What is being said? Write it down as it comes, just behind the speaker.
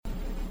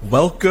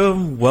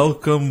Welcome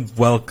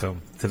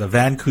to the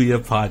Van Kuya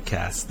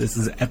podcast. This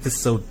is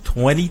episode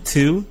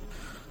 22.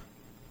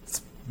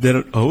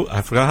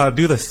 I forgot how to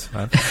do this,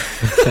 man.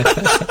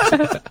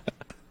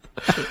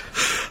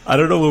 I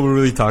don't know what we're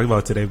really talking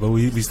about today, but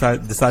we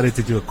decided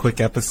to do a quick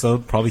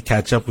episode, probably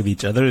catch up with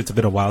each other. It's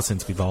been a while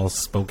since we've all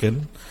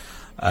spoken.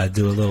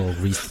 Do a little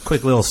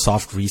quick little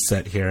soft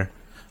reset here.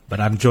 But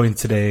I'm joined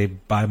today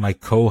by my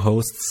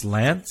co-hosts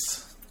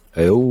Lance.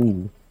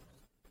 Hello.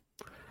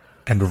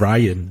 And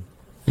Ryan.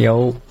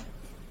 Yo.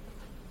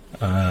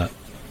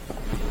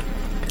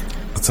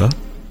 What's up?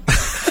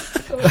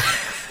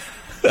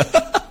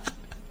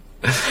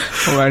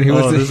 Oh man, he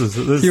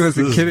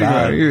wasn't kidding,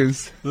 man. He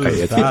was.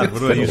 Bad. What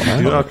do I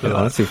usually do after It that?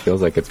 honestly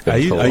feels like it's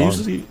been so I long.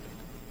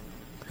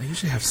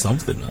 usually have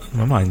something.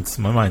 My mind's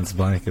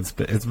blank. It's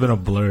been a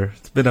blur.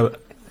 It's been a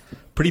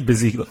pretty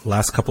busy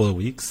last couple of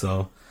weeks,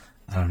 so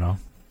I don't know.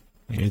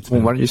 It's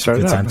been why don't you start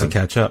a good it out, time to man?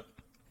 catch up.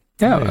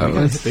 Yeah, We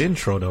gotta hit the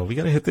intro though. We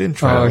gotta hit the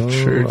intro. Oh,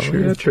 true.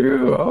 Yeah,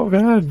 true. Oh,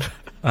 man.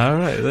 All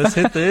right, let's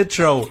hit the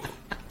intro.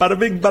 Bada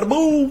bing, bada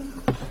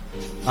boom.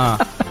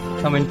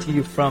 Coming to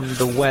you from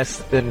the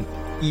west and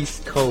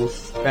east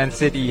coast, Van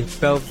City,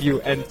 Bellevue,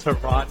 and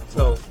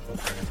Toronto.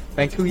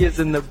 Vankuya's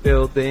in the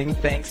building.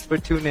 Thanks for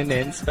tuning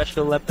in.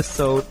 Special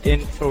episode,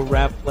 intro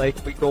rap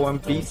like we go in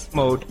beast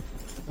mode.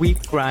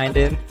 Week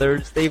grinding,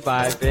 Thursday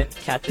vibing.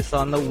 Catch us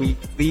on the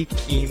weekly,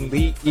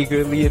 keenly,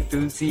 eagerly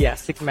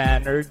enthusiastic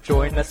manner.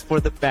 Join us for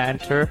the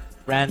banter.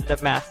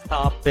 Random ass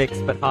topics,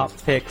 but hot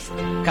picks.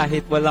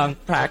 Kahit walang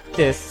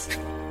practice.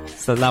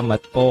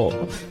 Salamat po.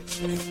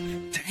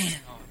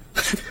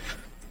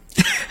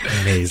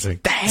 Amazing.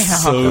 Damn.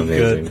 So Amazing.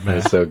 good, man.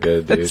 It's so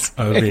good, dude.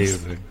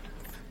 Amazing.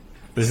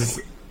 This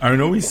is. I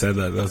know we said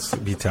that that's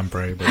be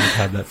temporary, but we've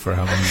had that for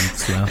how many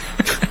weeks now?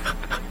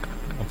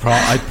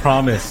 I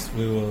promise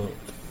we will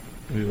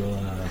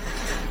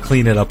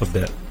clean it up a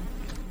bit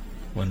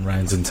when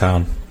Ryan's in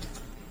town.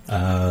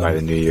 By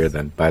the new year,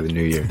 then. By the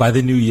new year. By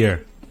the new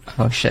year.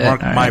 Oh shit!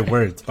 Mark All my right.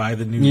 words. By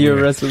the new New year.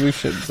 Year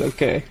resolutions.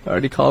 Okay,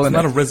 already calling It's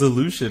not a it.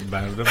 resolution,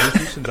 man. The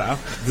resolution's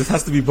after. This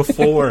has to be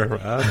before,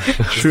 man.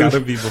 It's got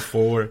to be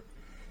before.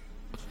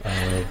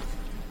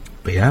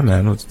 But yeah,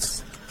 man,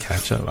 let's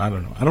catch up. I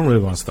don't know. I don't really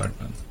want to start,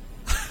 man.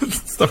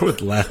 Start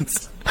with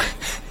Lance.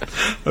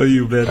 How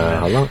you been,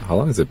 man? How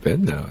long has it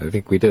been now? I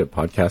think we did a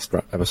podcast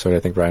episode, I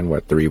think, Ryan,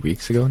 3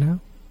 weeks ago now?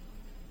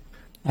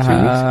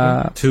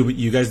 2 weeks ago?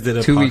 You guys did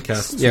a 2 podcast.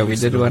 weeks. 2 Yeah, we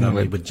weeks did ago, one not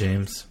me, with- with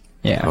James.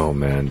 Yeah. Oh,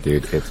 man,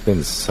 dude. It's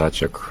been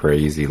such a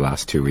crazy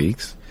last 2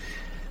 weeks.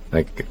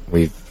 Like,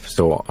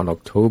 so on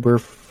October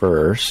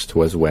 1st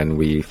was when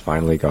we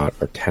finally got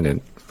our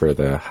tenant for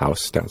the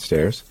house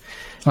downstairs.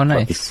 Oh, But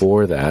nice.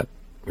 before that,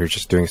 we were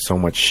just doing so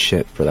much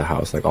shit for the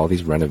house, like all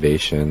these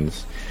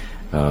renovations,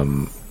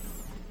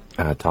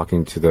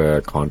 talking to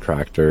the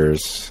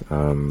contractors,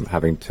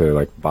 having to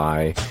like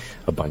buy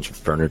a bunch of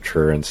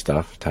furniture and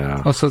stuff.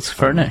 Oh, so it's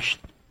furnished.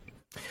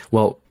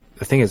 Well,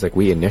 the thing is, like,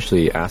 we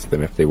initially asked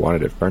them if they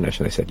wanted it furnished,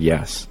 and they said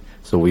yes.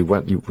 So we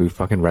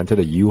fucking rented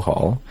a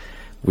U-Haul.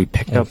 We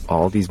picked up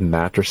all these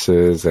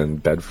mattresses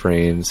and bed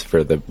frames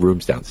for the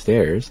rooms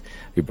downstairs.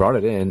 We brought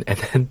it in,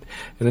 and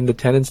then the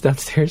tenants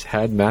downstairs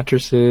had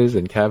mattresses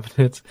and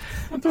cabinets.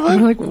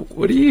 I'm like,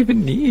 what do you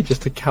even need?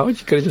 Just a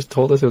couch? You could have just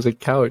told us it was a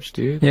couch,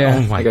 dude. Yeah.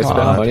 Oh my Like, I spent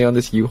God. money on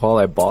this U-Haul.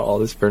 I bought all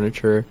this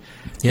furniture.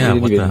 Yeah, we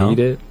what didn't the even hell? need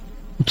it.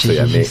 So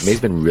yeah, Jeez. May's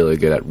been really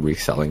good at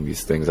reselling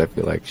these things. I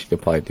feel like she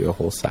could probably do a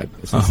whole side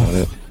business on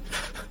it.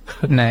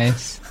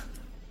 Nice.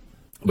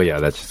 But yeah,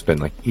 that's just been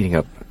like eating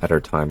up at our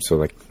time. So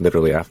like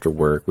literally after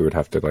work, we would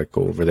have to like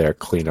go over there,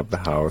 clean up the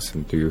house,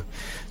 and do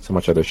so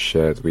much other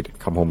shit. We'd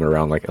come home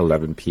around like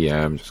 11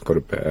 p.m., just go to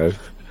bed.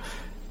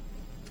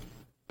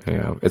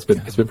 Yeah, it's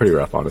been pretty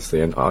rough, honestly.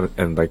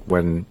 And like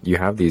when you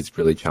have these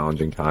really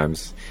challenging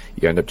times,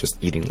 you end up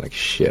just eating like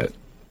shit.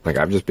 Like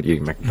I've just been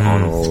eating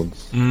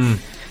McDonald's.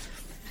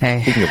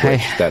 Hey, Speaking of hey.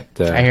 which,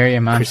 that I hear you,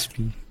 man.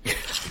 crispy,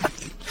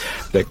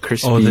 that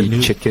crispy Oh, the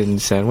new- chicken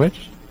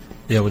sandwich.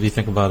 Yeah, what do you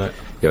think about it?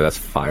 Yo, that's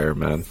fire,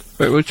 man.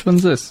 Wait, which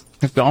one's this?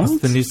 McDonald's?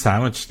 That's the new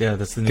sandwich. Yeah,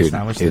 that's the new Dude,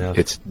 sandwich they have.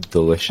 it's I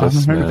delicious,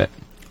 haven't heard man. of it.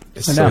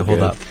 It's Why so not? Hold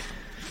good. up.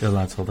 Yeah,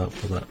 lads, hold up.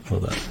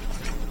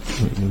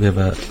 We have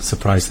a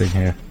surprise thing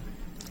here.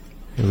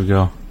 Here we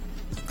go.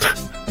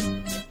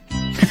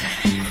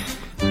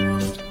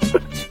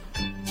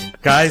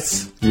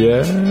 Guys,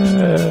 Yeah.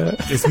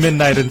 it's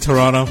midnight in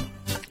Toronto,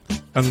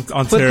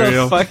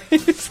 Ontario. What the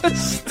fuck? It's so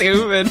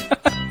stupid.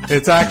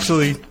 It's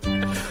actually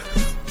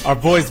our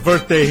boy's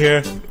birthday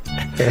here.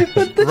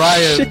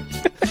 Ryan,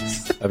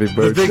 Happy the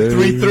birthday.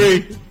 big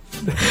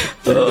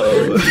 3-3.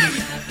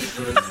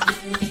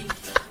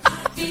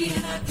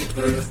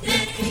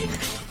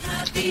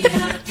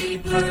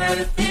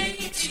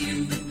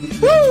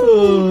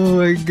 Oh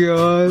my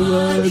god,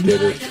 man.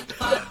 Get it.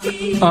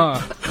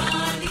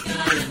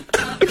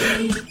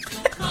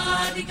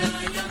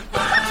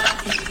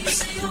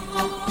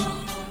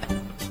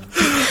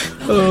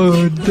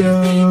 Oh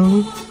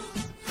no.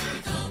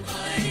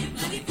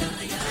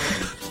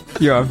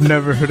 Yo, I've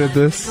never heard of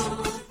this.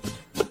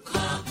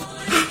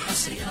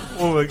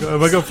 Oh my god,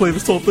 am I gonna play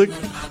this whole thing?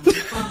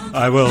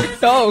 I will.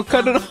 No,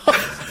 cut it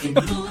off.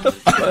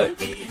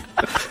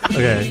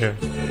 Okay, here.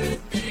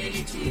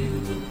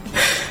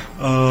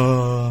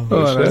 Oh,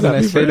 that's shit, a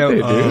nice happy fade out.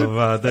 birthday, dude.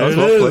 Man, there That was it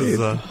well is.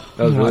 played.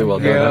 That was really well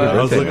done. God.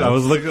 Happy I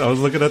was birthday, looking. I was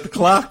looking at the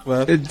clock,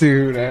 man.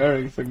 Dude, I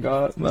already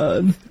forgot,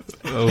 man.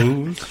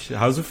 Oh, shit.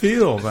 How's it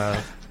feel,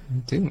 man?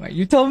 Dude, man,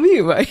 you tell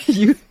me, man.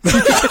 You.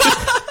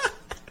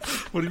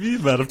 What do you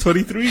mean, man? I'm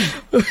 23.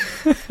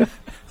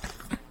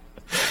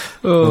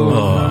 Oh,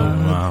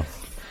 wow.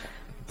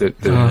 Did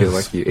it feel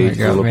like you aged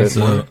a little bit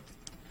more?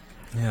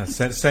 Yeah,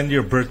 send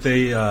your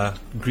birthday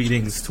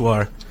greetings to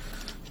our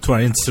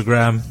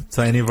Instagram,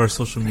 to any of our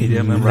social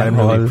media. Man, Ryan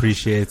really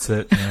appreciates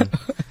it. Man.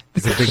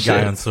 He's a big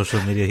guy on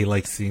social media. He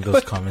likes seeing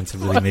those comments. It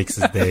really makes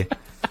his day.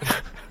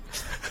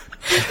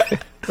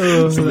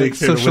 So make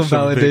sure to social wish him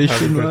a big validation,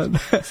 happy man.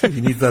 birthday.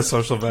 He needs that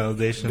social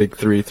validation. Big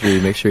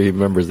 3-3. Make sure he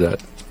remembers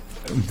that.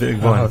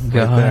 Big one, Oh, right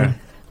God. there.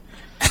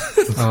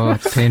 Oh,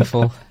 it's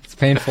painful. It's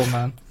painful,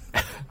 man.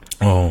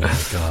 Oh my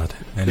god. Is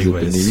it the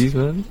Anyways, knees,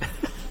 man?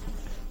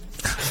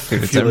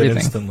 Dude, it's feel it everything.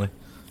 instantly.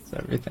 It's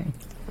everything.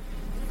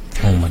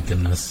 Oh my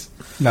goodness.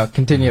 No,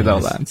 continue though,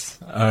 Nice. Lance.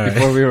 All right.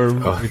 Before we were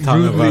We're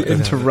talking rudely about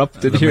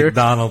interrupted the here.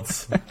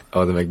 McDonald's.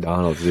 Oh, the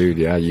McDonald's, dude.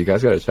 Yeah, you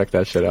guys gotta check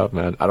that shit out,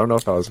 man. I don't know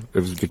if it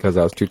was because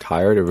I was too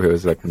tired or if it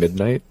was like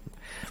midnight,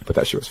 but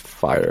that shit was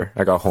fire.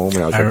 I got home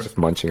and I was like, just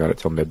munching on it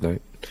till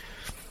midnight.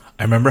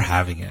 I remember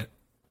having it,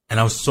 and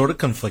I was sort of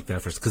conflicted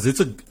at first because it's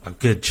a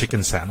good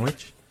chicken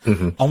sandwich,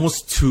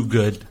 almost too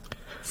good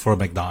for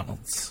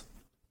McDonald's.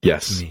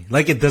 Yes. To me,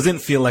 like it doesn't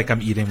feel like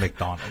I'm eating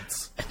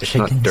McDonald's. It's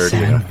not dirty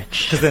enough.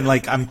 Because then,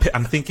 like, I'm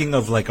thinking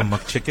of like a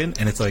McChicken,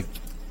 and it's like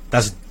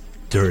that's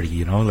dirty,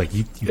 you know. Like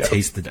you Yeah.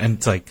 taste it, and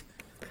it's like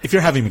if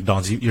you're having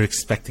McDonald's, you're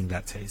expecting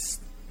that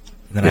taste.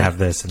 And then I Yeah. have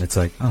this, and it's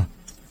like, oh,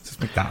 is this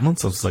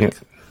McDonald's? I was like, Yeah.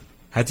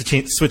 I had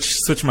to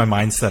switch my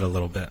mindset a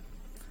little bit.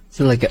 Is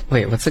it like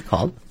wait, what's it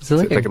called? Is it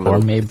like, It's a a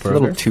gourmet it's a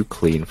little burger? too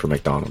clean for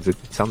McDonald's. It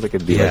sounds like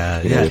it'd be Yeah,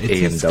 like, you yeah, know, it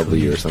A and is W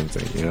clean. or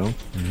something, you know?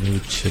 New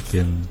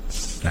chicken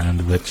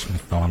sandwich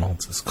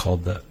McDonald's is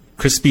called the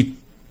crispy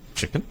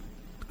chicken.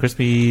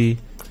 Crispy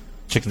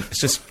chicken. It's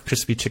just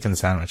crispy chicken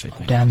sandwich. I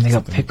think. Damn, they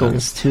got Something like that.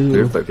 pickles too.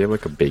 They have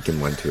like a bacon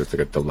one too. It's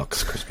like a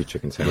deluxe crispy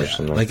chicken sandwich. Yeah,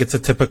 something like it's a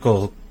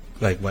typical,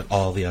 like what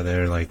all the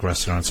other like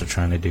restaurants are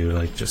trying to do,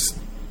 like just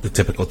the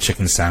typical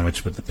chicken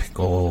sandwich with the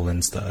pickle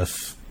and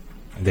stuff.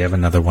 And they have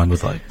another one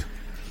with like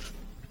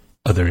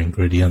other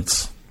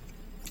ingredients.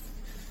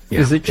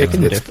 Is it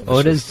chicken? it's Oh,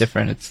 it is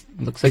different. It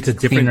looks like It's a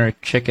different- cleaner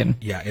chicken.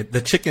 Yeah, the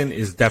chicken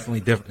is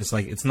definitely different. It's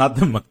like it's not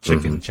the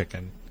McChicken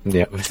chicken.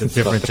 Yeah, It's a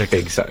different not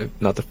the chicken.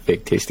 not the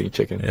fake tasting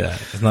chicken. Yeah,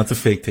 it's not the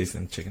fake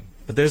tasting chicken.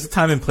 But there's a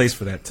time and place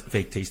for that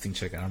fake tasting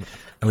chicken.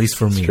 At least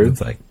for me, true.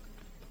 it's like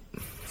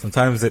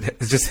sometimes it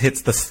just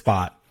hits the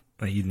spot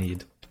that you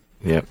need.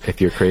 Yeah,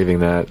 if you're craving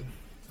that,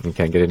 you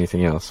can't get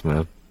anything else,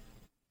 man.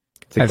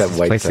 It's I'm like that just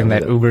white placing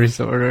that salad.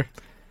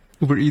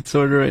 Uber Eats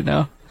order right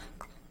now.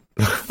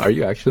 Are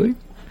you actually?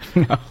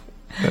 No,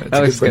 It's that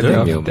a was good good birthday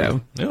enough. meal, man.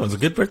 Damn. Yeah, it was a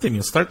good birthday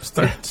meal. Start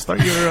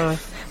your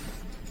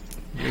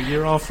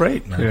year off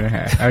right, man.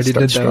 Yeah, I already Start did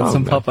that with strong,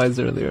 some man.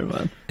 Popeyes earlier,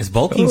 man. It's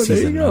bulking Oh, there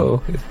season. you Man.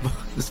 go.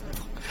 It's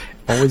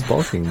always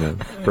bulking, man.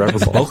 Forever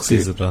It's bulk, bulk dude.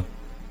 season, man.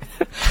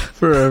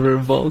 Forever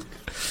bulk.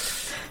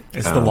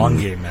 It's the long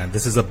game, man.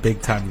 This is a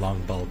big time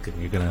long bulk, and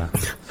you're gonna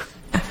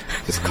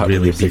Just cut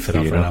really with beef it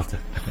up you right know? after.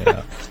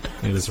 Yeah.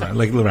 Look at this, Ryan.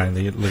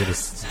 Look at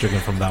this, drinking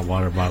from that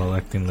water bottle,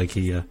 acting like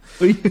he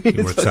It's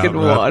works fucking out,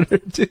 right? water,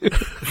 dude.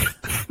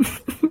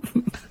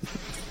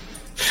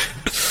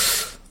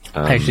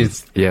 Actually,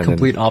 it's yeah, and then-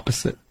 complete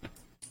opposite.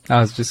 I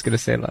was just gonna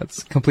say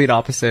that's complete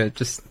opposite.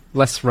 Just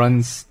less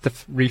runs to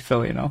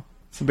refill. You know,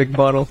 it's a big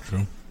bottle.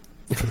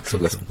 So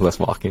less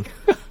walking.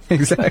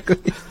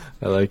 Exactly.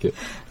 I like it.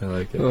 I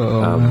like it.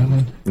 Oh,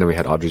 man. Then we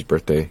had Audrey's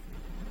birthday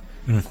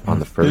on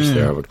the 1st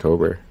there of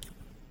October.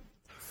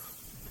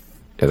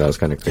 Yeah, that was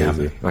kind of Yeah,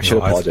 crazy. man. I should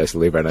No, I- apologize to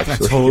Lebrand,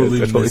 actually.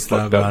 totally I totally missed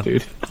that, fucked up, man.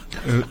 dude.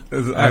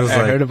 I was I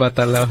like, heard about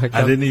that.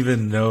 I didn't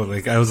even know.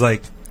 Like, I was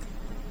like,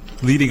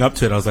 leading up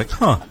to it, I was like,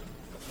 huh.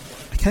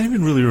 I can't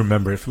even really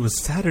remember if it was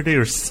Saturday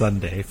or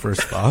Sunday,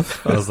 first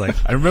off. I was like,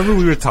 I remember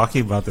we were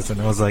talking about this,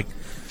 and I was like,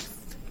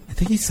 I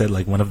think he said,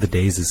 like, one of the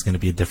days is going to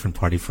be a different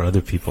party for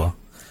other people.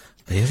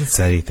 But he hasn't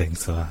said anything,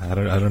 so I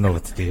don't know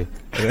what to do.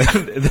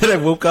 And then I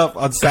woke up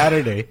on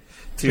Saturday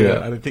to Yeah.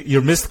 I think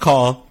your missed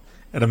call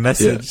and a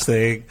message Yeah.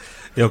 saying,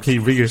 yo, can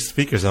you ring your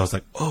speakers? I was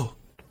like, oh.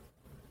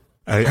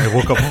 I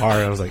woke up hard.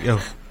 I was like, yo,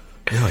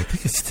 I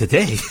think it's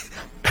today.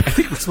 I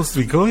think we're supposed to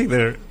be going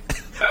there.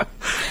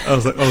 I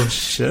was like, oh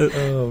shit.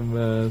 Oh,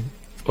 man.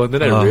 Well,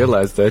 then I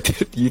realized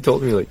that you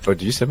told me, like, oh,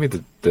 did you send me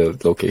the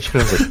location?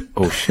 I was like,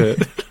 oh, shit.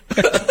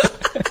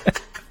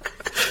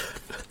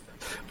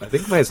 I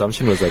think my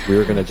assumption was, like, we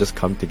were going to just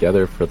come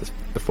together for the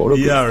photo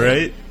booth Yeah, thing.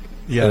 right?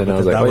 Yeah, And then I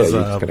was like, that oh, yeah, was,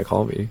 you're just going to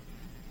call me.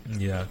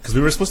 yeah, because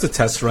we were supposed to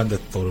test run the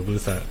photo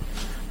booth at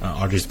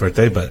Audrey's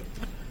birthday, but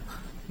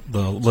the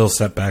little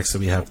setbacks, so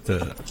we have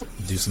to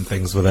do some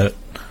things with it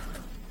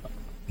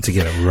to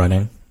get it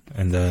running.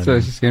 And then, So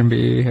it's just gonna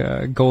be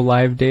a go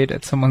live date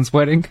at someone's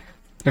wedding.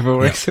 If it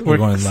works, Yeah, it we're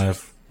works. going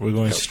live. We're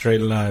going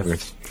straight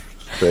live.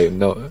 Straight,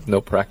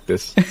 no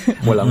practice.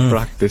 Walang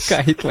practice.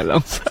 Kahit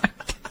walang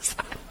practice.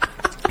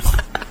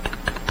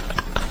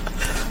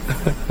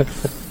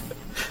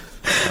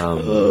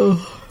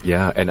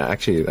 Yeah, and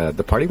actually,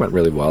 the party went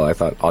really well. I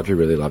thought Audrey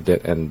really loved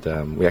it, and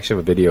we actually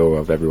have a video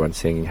of everyone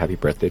singing "Happy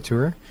Birthday" to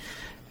her.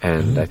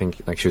 And I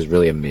think like she was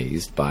really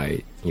amazed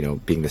by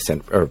being the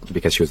center, or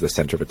because she was the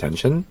center of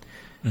attention.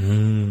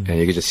 And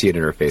you could just see it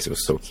in her face. It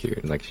was so cute,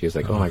 and like she was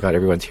like, "Oh my god,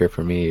 everyone's here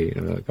for me!"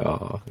 And I'm like,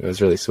 "Oh, it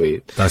was really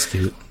sweet." That's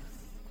cute.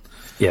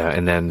 Yeah,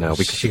 and then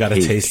She got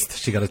a taste.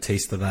 She got a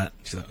taste of that.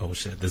 She's like, "Oh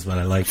shit, this is what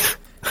I like.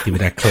 Give me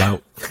that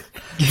clout."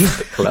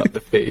 Clout,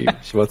 the fame.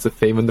 She wants the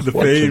fame and the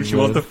fortune. Fame. She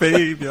wants man. the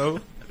fame, yo.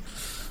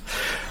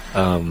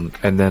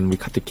 And then we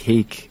cut the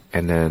cake,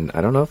 and then I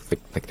don't know if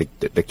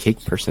the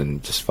cake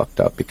person just fucked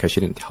up because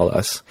she didn't tell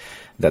us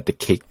that the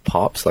cake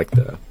pops, like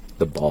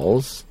the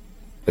balls,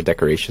 the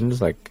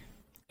decorations, like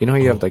how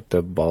you have like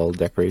the ball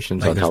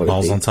decorations Like on there's top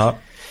balls of the on cake?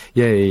 top.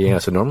 Yeah.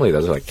 So normally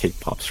those are like cake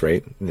pops,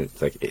 right? And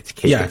it's like it's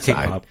cake Yeah, inside.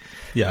 cake pop.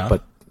 Yeah,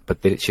 But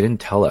she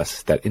didn't tell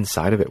us that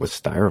inside of it was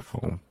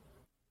styrofoam.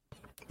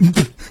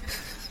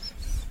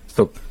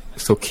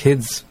 So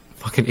kids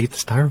fucking ate the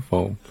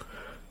styrofoam,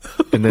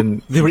 and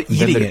then they were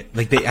then eating it.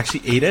 Like they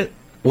actually ate it.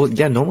 Well,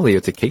 yeah, normally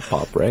it's a cake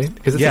pop, right?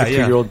 Because it's Yeah, like a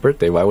 2-year-old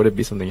birthday. Why would it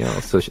be something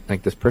else? So,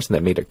 like, this person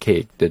that made a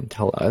cake didn't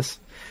tell us.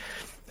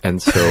 And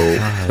so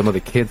some of the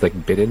kids, like,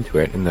 bit into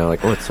it, and they're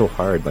like, oh, it's so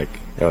hard. Like,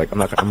 they're like,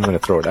 I'm going to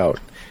throw it out.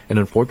 And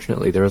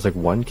unfortunately, there was, like,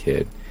 one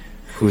kid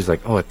who's like,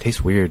 oh, it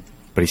tastes weird,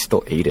 but he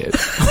still ate it.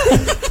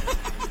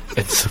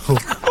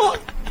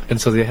 And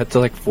so they had to,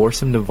 like,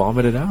 force him to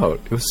vomit it out.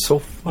 It was so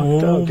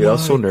fucked up, dude. I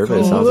was so my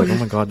nervous. I was like, God. oh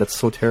my god, that's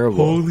so terrible.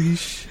 Holy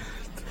shit.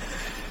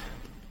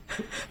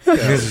 You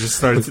guys just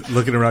started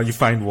looking around. You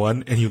find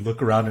one, and you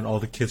look around, and all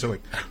the kids are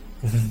like,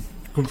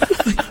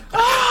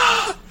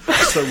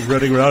 start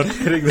running around,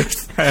 hitting their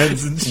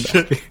hands and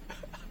shit.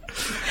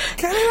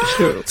 Get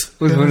it out!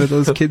 Was one of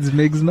those kids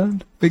Migs,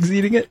 man? Migs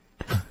eating it?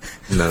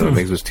 No,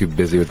 Migs was too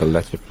busy with the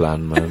leche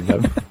flan,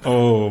 man.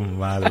 Oh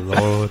my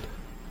lord!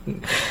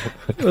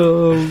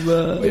 Oh,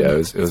 man. Yeah,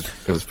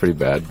 it was pretty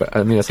bad. But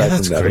I mean, aside Yeah,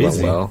 that's from that, it went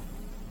crazy. well.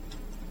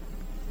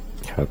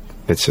 Yeah,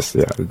 it's just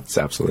it's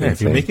absolutely Yeah,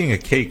 if you're insane. making a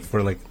cake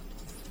for like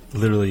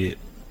literally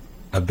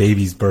a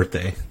baby's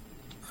birthday,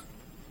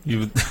 you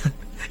would,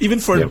 even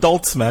for Yep.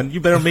 adults, man, you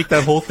better make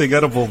that whole thing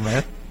edible,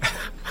 man.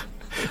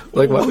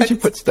 Like, why would you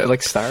put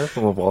like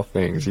styrofoam of all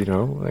things?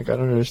 Like I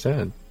don't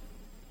understand.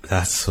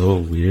 That's so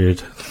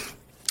weird.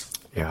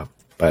 Yeah,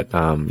 but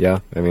yeah,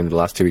 I mean, the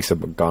last 2 weeks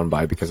have gone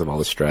by because of all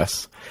the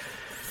stress.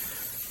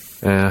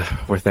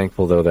 We're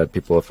thankful though that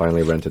people have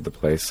finally rented the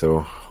place, so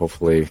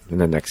hopefully in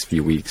the next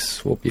few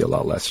weeks we'll be a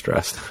lot less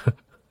stressed.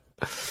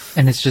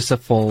 And it's just a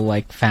full,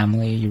 like,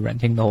 family. You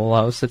renting the whole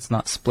house. It's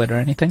not split or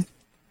anything.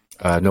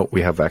 No,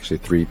 we have actually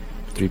three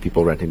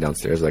people renting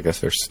downstairs. I guess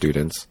they're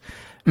students,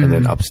 and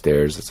then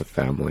upstairs it's a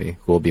family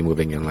who will be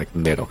moving in like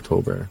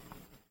mid-October.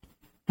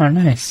 Oh,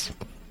 nice.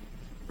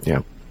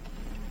 Yeah.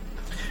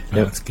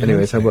 Yeah. That's good,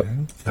 Anyways, how about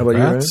man. you, Ryan?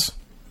 Congrats.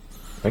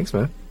 Thanks,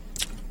 man.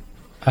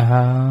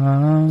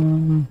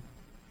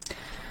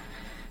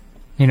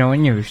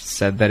 When you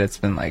said that it's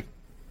been like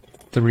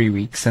 3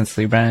 weeks since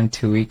Libran and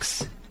 2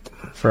 weeks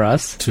for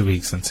us, 2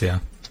 weeks since, yeah.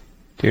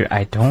 dude,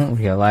 I don't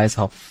realize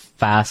how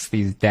fast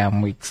these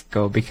damn weeks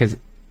go because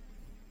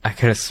I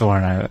could have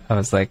sworn I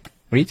was like,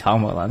 what are you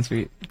talking about, Lance?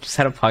 We just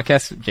had a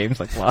podcast with James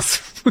like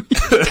last week.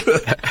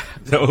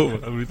 No,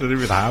 we didn't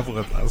even have one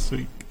last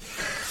week.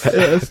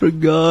 I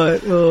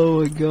forgot.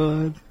 Oh my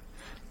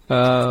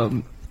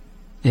god.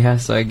 Yeah,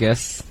 so I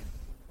guess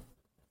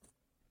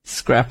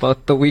scrap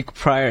out the week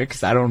prior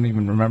because I don't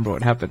even remember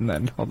what happened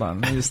then. Hold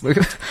on, let me just look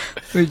at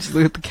the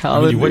I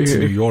calendar. mean, you went to here.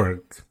 New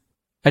York.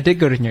 I did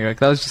go to New York.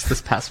 That was just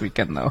this past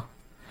weekend though.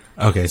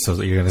 Okay, so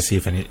you're gonna see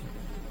if any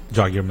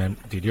jog your mem.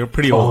 Dude, you're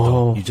pretty old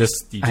though. You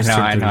just I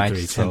turned know. I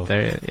 33, just so went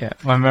there. Yeah,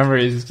 my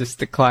memory is just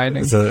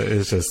declining.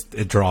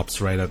 it drops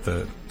right at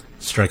the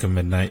strike of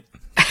midnight.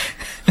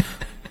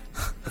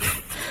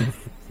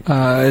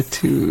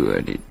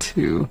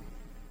 282.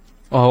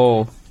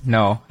 Oh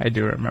no, I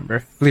do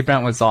remember. Lee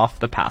Brandt was off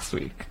the past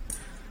week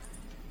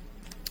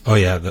Oh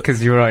yeah,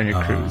 because you were on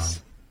your cruise.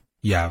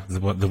 yeah.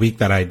 The week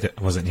that I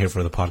wasn't here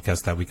for the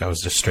podcast, that week I was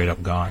just straight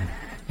up gone,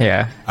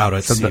 Yeah, out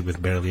at So sea the-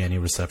 with barely any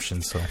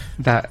reception. So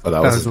that Oh,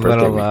 that was his a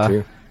birthday little.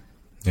 week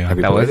too. yeah,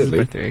 Happy That was his belatedly.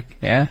 birthday week.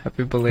 Yeah,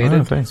 happy belated.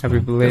 Oh, thanks, happy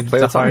man. belated Play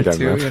to that song Hard again,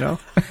 too. man. You know.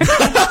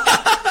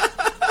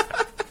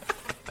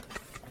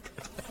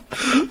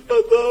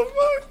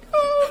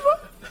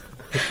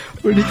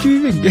 Where did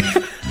you even get?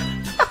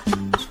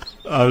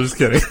 I'm just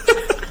kidding.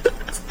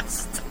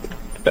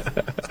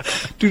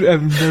 Dude,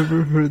 I've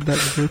never heard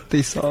that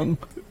birthday song.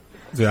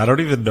 Dude, I don't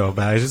even know,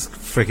 man. I just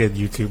freaking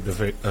YouTube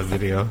a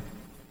video.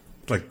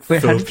 Like,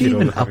 Wait, how did you Filipino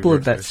even happy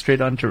upload that birthday.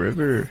 straight onto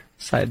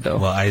Riverside though?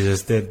 Well, I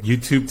just did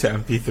YouTube to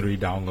MP3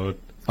 download.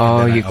 Oh,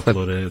 and then you I clip-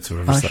 uploaded it to Oh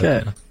Riverside.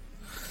 shit,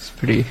 it's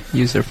pretty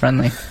user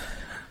friendly.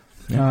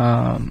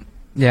 Yeah,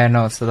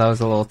 no. So that was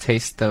a little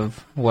taste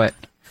of what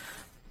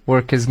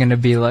work is gonna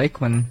be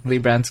like when Lee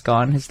Brandt's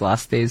gone. His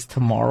last day is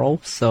tomorrow,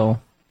 so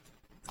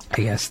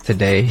I guess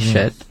today.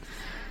 Shit.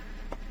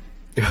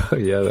 Yeah,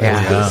 Yeah.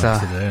 Yeah,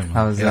 So today, man.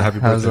 I was. Yeah, happy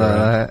I was.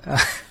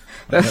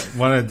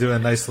 Want to do a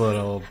nice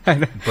little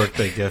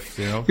birthday gift,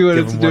 you know? You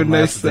wanted Give to him do a one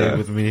nice, last day uh,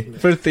 with me.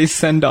 birthday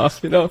send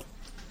off, you know.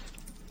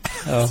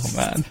 Oh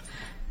man.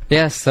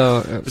 Yeah.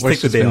 So Just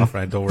take the day off,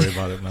 Ryan. Don't worry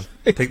about it, man.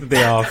 Take the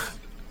day off.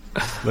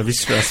 Let me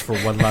stress for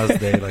one last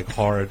day, like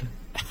hard.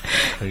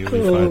 And you'll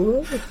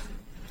be fine.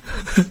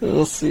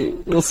 We'll see.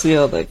 We'll see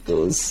how that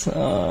goes.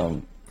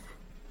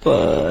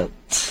 But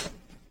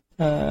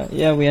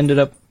yeah, we ended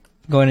up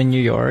going to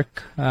New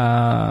York.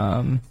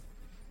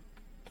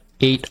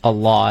 Ate a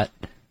lot,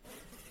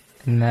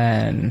 and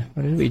then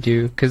what did we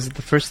do? Because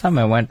the first time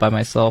I went by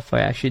myself,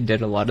 I actually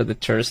did a lot of the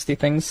touristy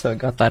things, so I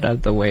got that out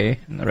of the way,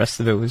 and the rest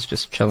of it was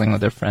just chilling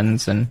with our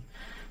friends and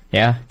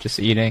yeah, just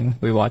eating.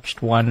 We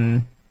watched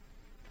one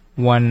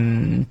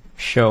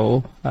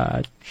show,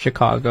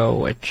 Chicago,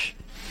 which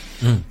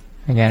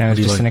again, it was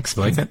Do you just like, an like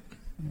expensive. it?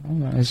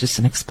 It was just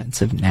an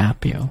expensive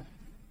nap, yo.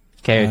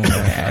 Okay,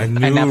 I knew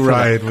napped for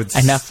Ryan would.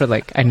 I napped for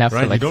like Ryan, you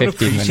 15 don't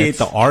appreciate minutes.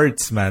 the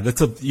arts, man. That's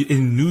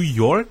in New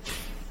York.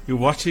 You're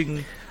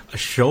watching a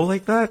show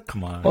like that.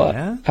 Come on, Well,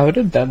 man. I would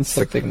have done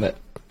something that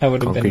I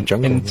would have Concrete been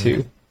jungle,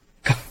 into.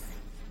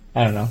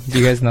 I don't know. Do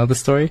you guys know the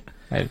story?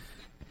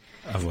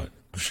 Of what?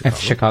 Of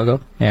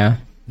Chicago? Yeah.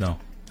 No,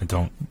 I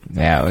don't.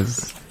 Yeah,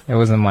 it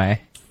wasn't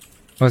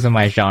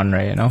my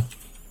genre, you know?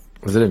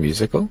 Was it a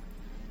musical?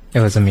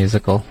 It was a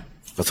musical.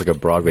 That's like a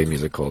Broadway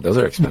musical. Those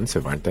are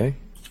expensive, aren't they?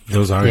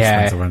 Those are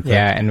expensive, aren't they?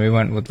 Yeah, and we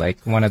went with like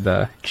one of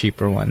the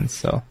cheaper ones,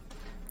 so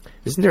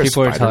Isn't there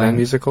People a are Spider-Man telling-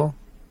 musical?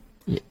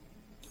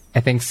 I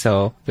think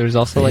so. There's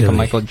also like a Really?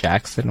 Michael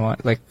Jackson one.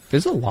 Like,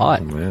 there's a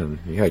lot. Oh, man,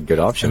 you had good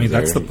I options. mean,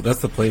 that's there.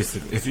 the place.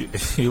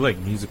 If you like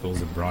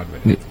musicals and Broadway,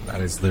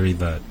 that is literally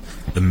the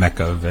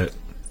mecca of it.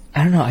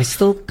 I don't know. I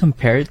still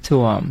compare it to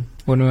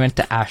when we went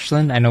to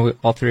Ashland. I know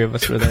all three of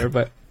us were there,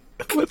 but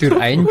dude,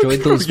 I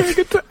enjoyed those.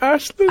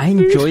 I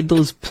enjoyed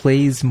those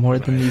plays more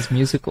than these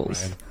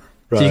musicals.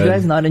 Do you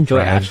guys not enjoy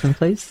Ryan. Ashland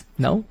plays?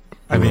 No.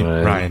 I mean,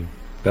 Ryan. Ryan,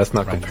 That's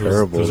not Ryan,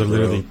 comparable. those are bro.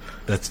 literally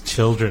that's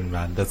children,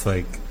 man. That's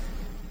like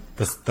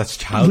that's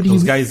child. What do you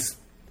Those mean? guys,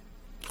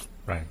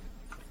 Ryan.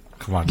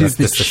 Come on, Dude, that's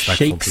it's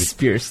disrespectful. Dude.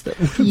 Shakespeare stuff.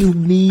 What do you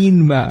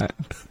mean, man?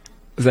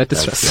 Is that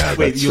disrespectful?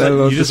 Wait, Is that a you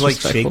little just like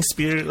disrespectful?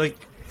 Shakespeare like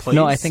plays?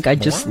 No, I think I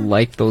just more?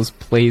 like those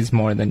plays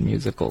more than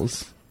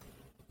musicals.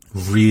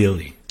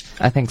 Really.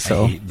 I think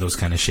so. I hate those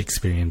kind of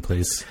Shakespearean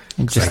plays.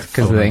 Just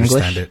 'cause I of the don't English?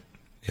 understand it.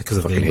 Yeah, because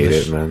of the Fucking hate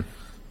English. it, man.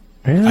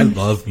 Really? I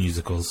love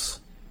musicals.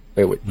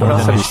 Wait, what No,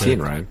 else have you shit. seen,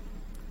 Ryan?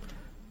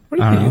 What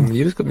do I you don't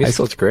mean? know.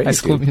 Musical's great. High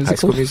School dude. High Musical?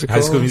 School Musical.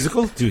 High School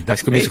Musical, dude. High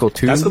School Musical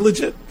 2? That's a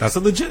legit.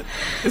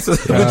 It's a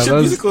Yeah, legit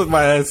those- musical in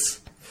my eyes.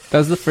 That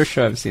was the first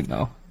show I've seen,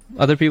 though.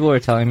 Other people were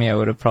telling me I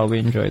would have probably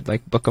enjoyed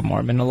like Book of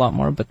Mormon a lot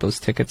more, but those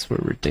tickets were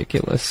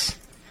ridiculous.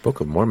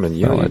 Book of Mormon.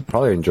 You Valid.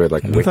 probably enjoyed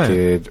like Isn't that-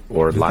 Wicked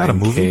or isn't that a Lion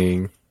movie?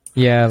 King.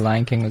 Yeah,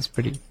 Lion King was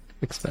pretty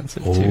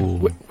expensive too.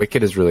 Oh,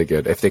 Wicked is really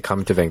good. If they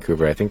come to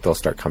Vancouver, I think they'll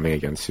start coming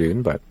again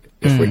soon. But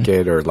if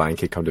Wicked or Lion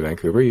King come to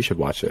Vancouver, you should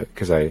watch it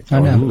because I Oh,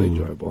 found it no. really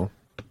enjoyable.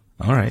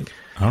 all right.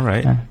 I'll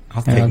Yeah, take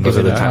I'll note give Those are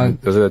of it the a-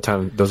 that.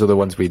 time. Those are the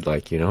ones we'd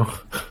like. You know.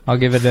 I'll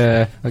give it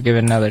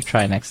another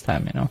try next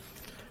time. You know.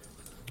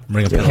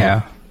 Bring a pillow.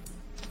 Yeah.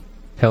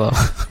 Pillow,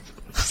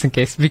 just in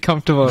case. Be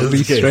comfortable at Just in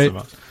least, case, right?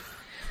 Emma.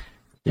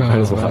 You might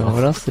as well.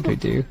 What else did we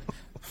do?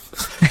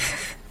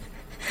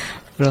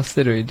 What else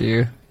did we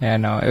do? Yeah,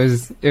 no, it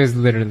was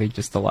literally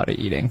just a lot of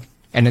eating,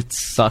 and it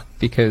sucked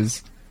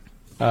because,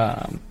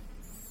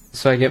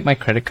 so I get my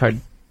credit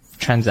card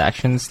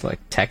transactions like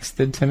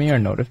texted to me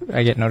or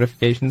I get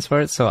notifications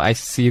for it, so I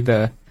see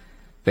the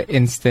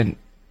instant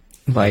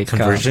like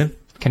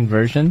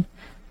conversion.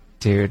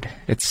 Dude,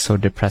 it's so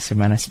depressing,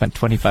 man. I spent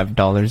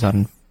 $25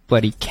 on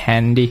bloody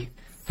candy,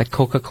 like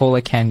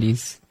Coca-Cola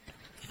candies.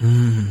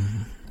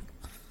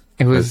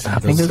 It was, I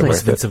think it was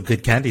Those like, are some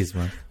good candies,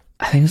 man.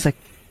 I think it was like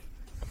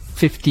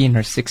 15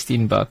 or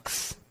 16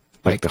 bucks.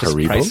 Like the just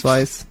Haribos? price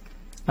wise.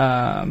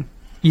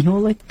 You know,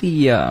 like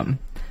the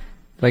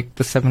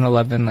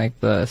 7-Eleven, like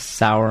the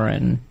sour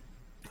and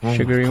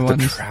sugary the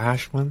ones.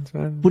 trash ones,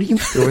 man. What do you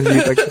The ones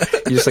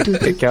you just like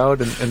pick out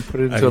and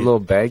put it into a mean,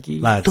 little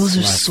baggie. Lads, Those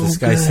are lads, so this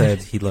guy good.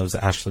 said he loves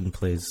Ashland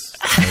plays.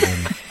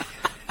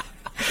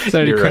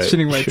 started You're right.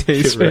 questioning my You're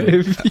taste? right.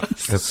 Right?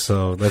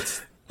 So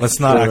let's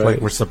not act Right. like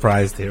we're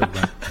surprised here.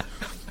 Man.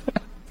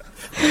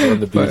 We're on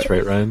the beach, But-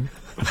 right, Ryan?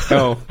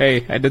 Oh,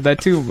 hey, I did that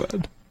too,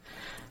 but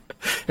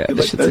yeah,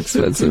 this shit's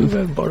expensive.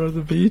 man. Bar on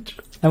the beach.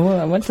 I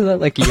went to that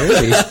like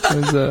yearly. It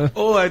was a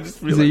Oh, I just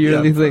it was realized. a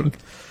yearly thing.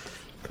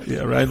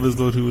 Yeah, Ryan was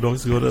the one who would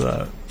always go to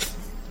that.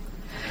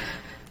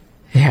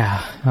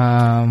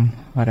 Yeah.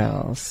 What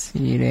else?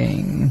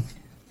 Eating.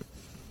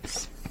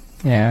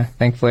 Yeah.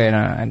 Thankfully,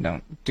 I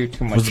don't do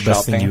too much What's the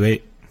best shopping. thing you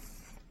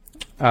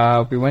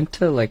ate? We went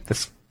to like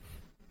this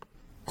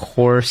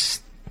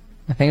course.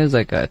 I think it was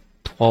like a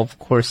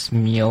 12-course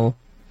meal.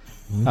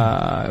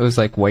 It was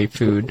like white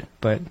food,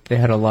 but they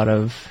had a lot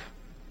of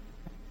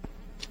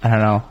I don't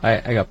know.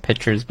 I got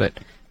pictures, but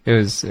it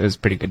was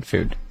pretty good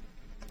food,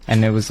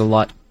 and it was a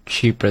lot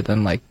cheaper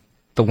than like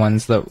the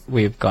ones that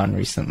we've gone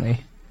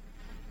recently,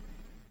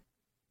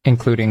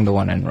 including the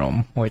one in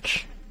Rome,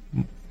 which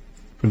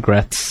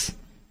regrets.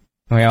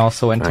 We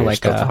also went to You're like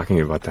still talking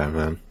about that,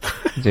 man.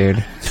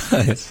 dude.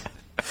 Went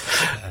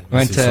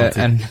Makes you to salty.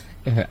 and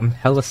yeah, I'm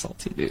hella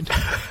salty, dude.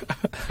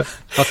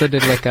 Also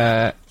did like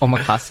a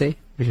omakase,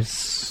 which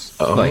is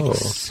like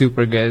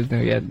super good.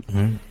 And we had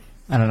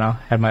I don't know,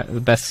 had the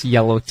best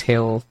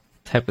yellowtail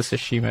type of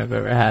sashimi I've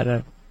ever had.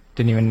 I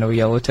didn't even know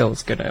yellowtail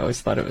was good. I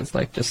always thought it was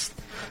like just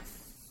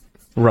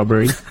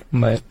rubbery,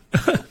 but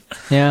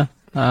yeah.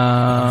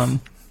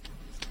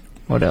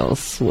 What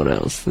else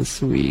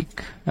this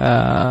week?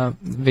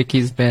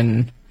 Vicky's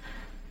been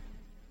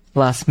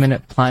last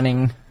minute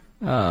planning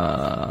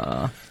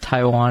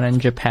Taiwan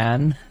and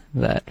Japan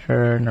that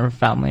her and her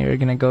family are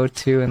gonna go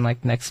to in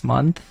like next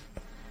month.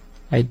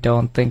 I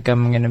don't think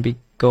I'm gonna be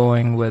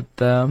going with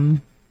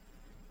them.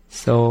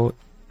 So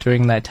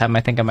during that time,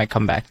 I think I might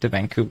come back to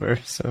Vancouver.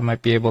 So I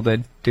might be able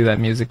to do that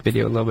music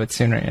video a little bit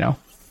sooner, you know?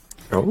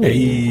 Oh.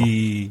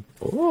 Hey.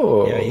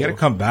 Oh. Yeah, you gotta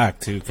come back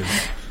too, because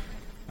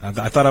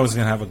I thought I was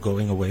gonna have a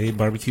going away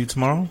barbecue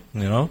tomorrow.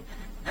 You know,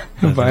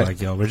 but they're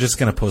like, yo, we're just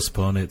gonna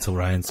postpone it till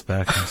Ryan's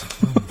back. I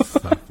was like, oh,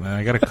 fuck, man,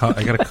 I gotta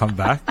come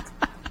back.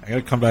 I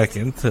gotta come back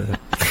in to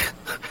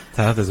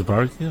have this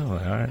barbecue. I'm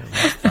like, all right,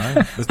 fine.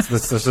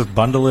 Let's just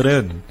bundle it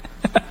in.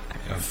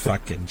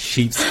 Fucking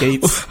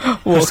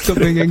cheapskates.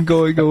 Welcoming and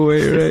going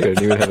away, right?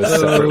 Couldn't even have a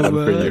separate one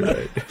for you,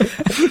 right?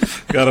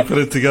 Gotta put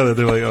it together.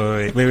 They're like, oh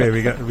wait,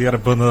 we gotta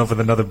bundle up with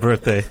another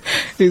birthday.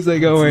 He's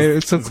like, oh wait,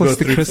 it's so let's close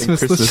go to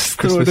Christmas. Let's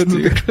just throw it in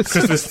with the Christmas.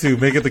 Christmas too.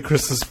 Make it the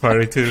Christmas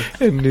party too.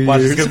 And New Watch,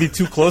 Year's. it's gonna be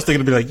too close. They're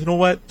gonna be like, you know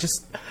what?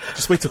 Just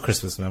wait till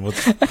Christmas, man. We'll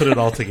just put it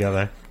all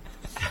together.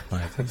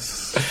 Like,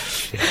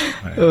 shit,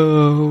 man.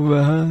 Oh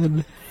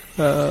man.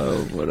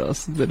 What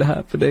else has been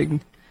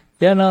happening?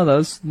 Yeah, no,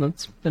 that's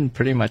been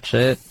pretty much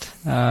it.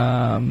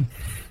 Yeah,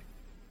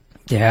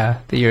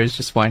 the year is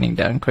just winding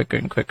down quicker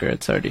and quicker.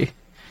 It's already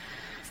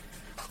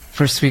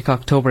first week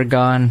October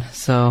gone,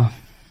 so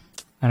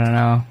I don't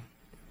know.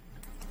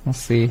 We'll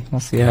see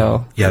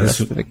how the rest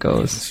of it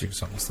goes. This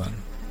year's almost done.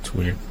 It's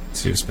weird.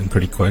 This year's been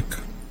pretty quick.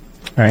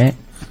 Right?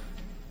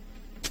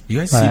 You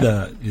guys see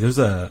there's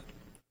a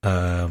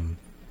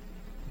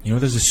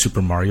there's a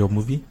Super Mario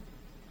movie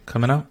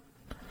coming out?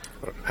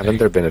 Haven't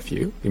there been a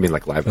few? You mean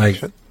like live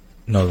action?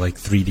 No, like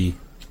 3D.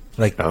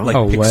 Like Oh,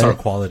 Pixar what?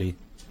 quality.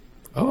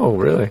 Oh,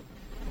 really?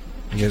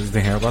 You guys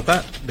didn't hear about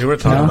that? They were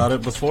talking No. about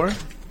it before,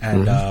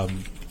 and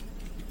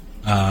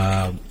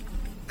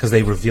because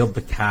they revealed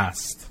the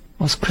cast.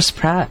 Oh, it's Chris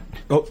Pratt.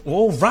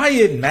 Oh,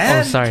 Ryan,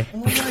 man! Oh, sorry. Oh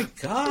my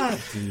god,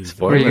 dude!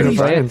 Were you gonna Spoilers,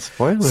 say Ryan. it?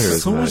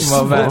 Spoilers. So much.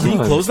 man. Well, Can you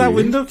Come close on, that dude.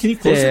 window? Can you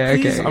close Yeah,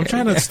 it, please? okay, I'm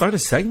trying okay. to start a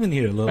segment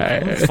here, a little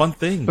Alright. fun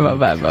thing. My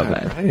bad.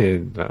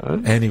 Ryan,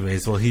 man.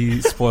 Anyways, well,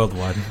 he spoiled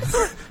one,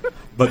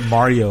 but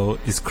Mario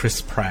is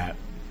Chris Pratt.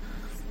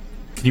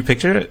 Can you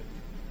picture it?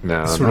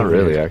 No, It's not sort of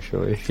really, weird.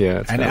 actually. Yeah,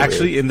 it's And kinda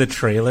actually, weird. in the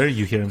trailer,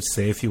 you hear him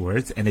say a few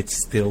words, and it's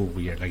still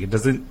weird. Like, it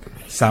doesn't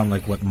sound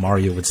like what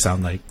Mario would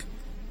sound like,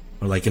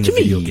 or like in the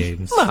video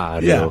games.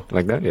 Mario.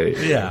 Like that? Yeah.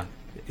 Yeah.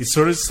 It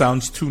sort of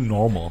sounds too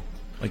normal.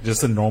 Like,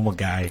 just a normal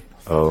guy.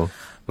 Oh,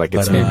 like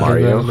it's But, me,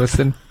 Mario.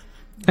 Listen.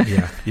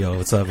 Yeah. Yo,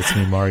 what's up? It's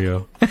me,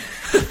 Mario.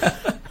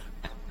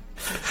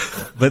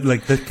 But,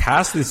 like, the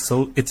cast is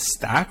it's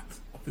stacked.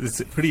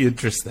 It's pretty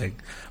interesting.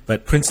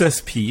 But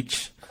Princess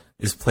Peach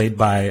is played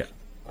by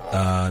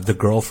the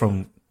girl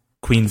from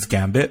Queen's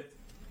Gambit.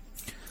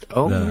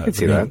 Oh, I can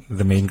see that.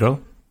 The main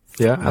girl.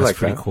 Yeah, I That's like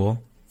pretty that.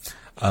 cool.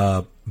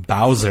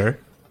 Bowser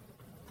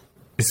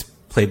is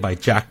played by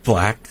Jack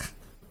Black.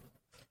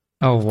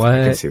 Oh, I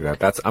can what? see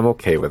that. I'm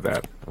okay with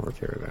that. I'm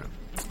okay with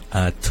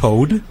that.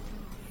 Toad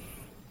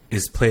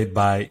is played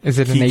by Is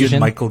it an Keegan Asian?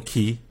 Michael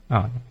Key.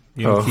 Oh,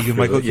 You know Keegan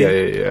Michael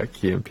Key? Yeah.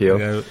 Key and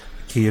Peele.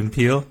 Key and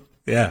Peele.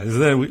 Yeah, isn't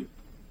that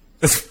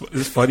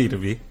it's funny to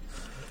me.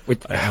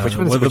 Which one of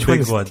the one big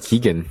is ones.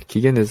 Keegan?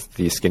 Keegan is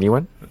the skinny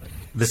one.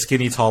 The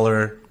skinny,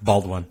 taller,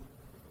 bald one.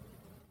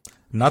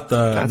 Not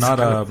the That's not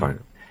kind of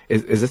fun.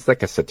 Is this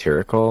like a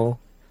satirical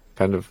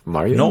kind of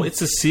Mario? No,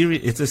 it's a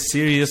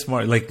serious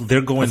Mario. Like,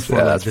 they're going That's- for yeah,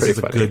 like, that's this is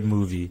a pretty funny. good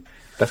movie.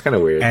 That's kind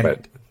of weird, And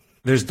but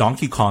there's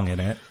Donkey Kong in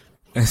it.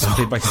 And it's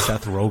played by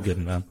Seth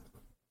Rogen, man.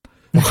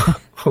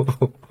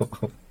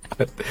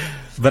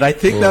 But I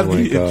think Oh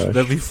my gosh.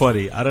 that'd be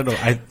funny. I don't know.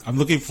 I'm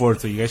looking forward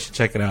to it. You guys should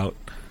check it out.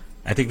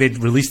 I think they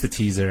released the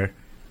teaser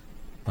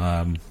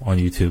on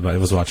YouTube. I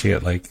was watching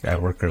it like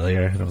at work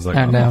earlier, and I was like,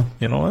 I know.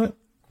 you know what?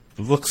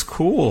 It looks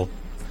cool.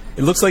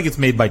 It looks like it's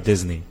made by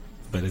Disney,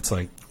 but it's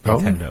like Oh.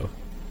 Nintendo.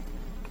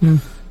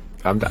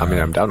 I'm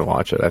down to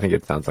watch it. I think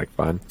it sounds like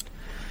fun.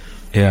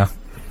 Yeah,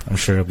 I'm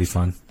sure it'll be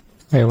fun.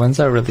 wait, when's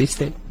our release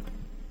date?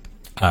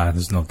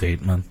 There's no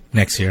date, man.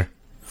 Next year.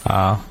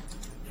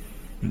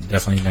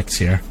 Definitely next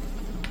year.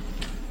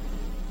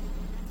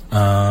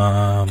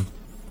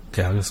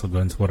 Okay, I guess I'll go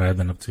into what I've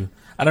been up to.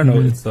 I don't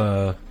know. It's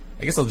I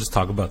guess I'll just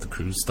talk about the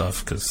cruise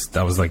stuff because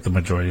that was like the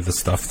majority of the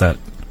stuff that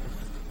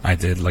I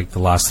did like the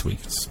last week.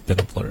 It's been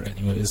a blur,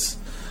 anyways.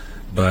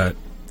 But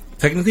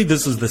technically,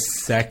 this is the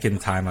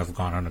second time I've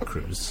gone on a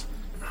cruise.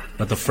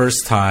 But the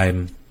first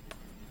time,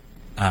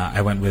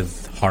 I went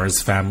with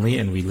Har's family,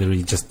 and we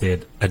literally just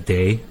did a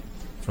day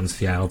from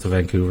Seattle to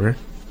Vancouver,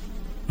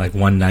 like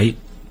one night.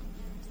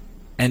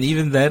 And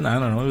even then, I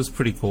don't know, it was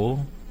pretty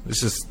cool.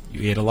 It's just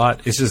you ate a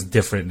lot. It's just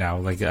different now.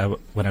 Like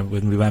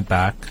when we went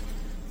back,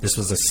 this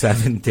was a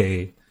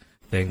 7-day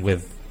thing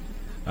with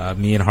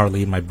me and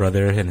Harley, my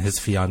brother and his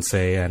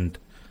fiance, and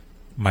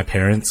my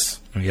parents.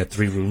 And we had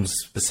 3 rooms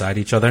beside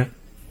each other,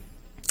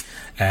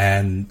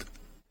 and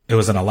it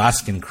was an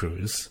Alaskan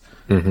cruise.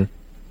 Mm-hmm.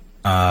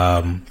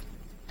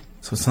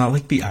 So it's not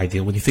like the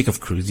ideal. When you think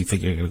of cruise, you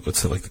think you're gonna go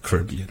to like the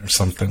Caribbean or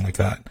something like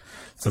that.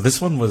 So this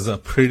one was a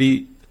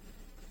pretty,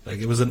 like,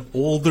 it was an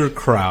older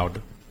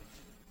crowd,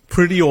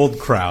 pretty old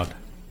crowd.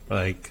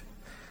 Like,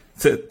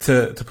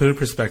 to put in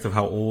perspective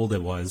how old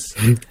it was,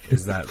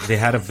 is that they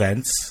had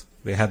events.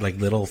 They had like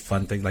little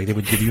fun things. Like they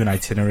would give you an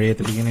itinerary at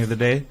the beginning of the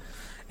day,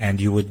 and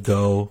you would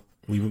go.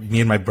 Me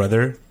and my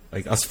brother,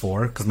 like us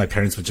 4, because my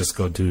parents would just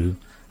go do.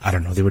 I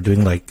don't know. They were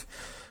doing like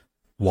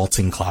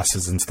waltzing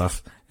classes and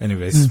stuff.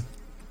 Anyways,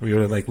 we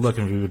were like, look,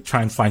 and we would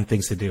try and find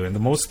things to do. And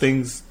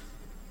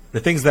the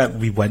things that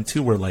we went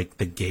to were like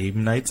the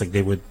game nights. Like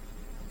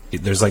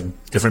there's like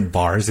different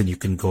bars, and you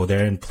can go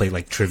there and play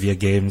like trivia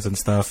games and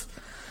stuff.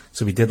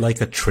 So we did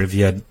like a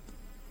trivia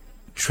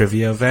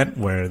event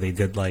where they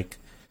did like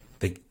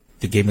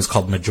the game is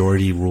called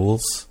Majority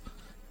Rules,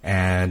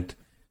 and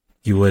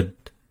they would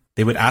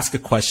ask a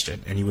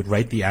question, and you would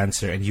write the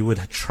answer, and you would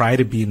try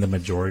to be in the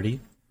majority,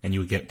 and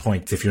you would get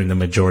points if you're in the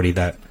majority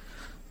that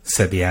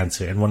said the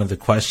answer. And one of the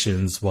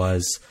questions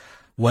was,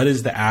 what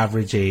is the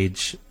average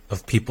age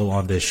of people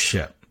on this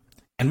ship?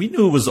 And we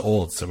knew it was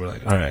old, so we're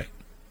like, all right,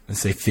 let's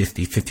say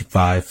 50,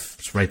 55,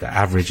 just write the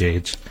average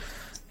age.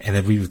 And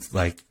then we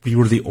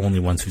were the only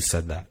ones who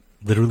said that.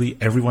 Literally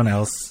everyone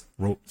else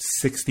wrote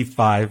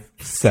 65,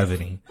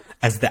 70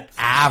 as the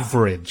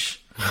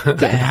average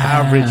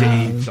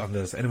age on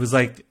this. And it was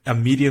like a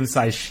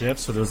medium-sized ship,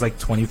 so there was like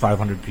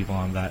 2,500 people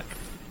on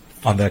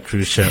that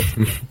cruise ship.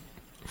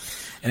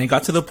 And it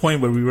got to the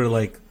point where we were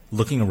like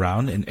looking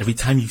around, and every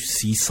time you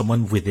see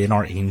someone within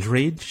our age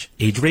range,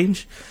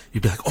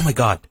 you'd be like, oh my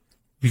God,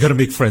 we got to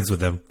make friends with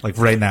them, like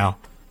right now.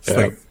 It's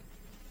like,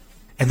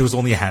 and there was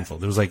only a handful.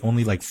 There was like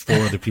only like 4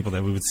 other people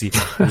that we would see.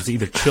 It was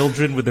either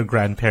children with their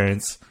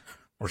grandparents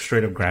or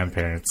straight up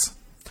grandparents.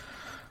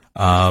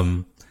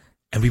 And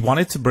we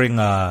wanted to bring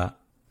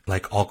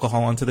like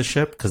alcohol onto the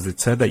ship, because it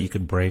said that you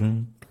could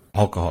bring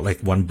alcohol, like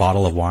 1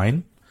 bottle of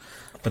wine,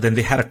 but then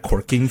they had a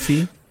corking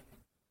fee.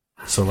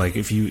 So like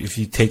if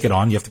you take it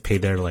on, you have to pay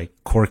their like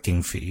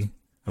corking fee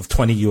of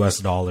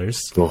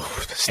 $20. Oh,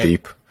 that's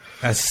steep.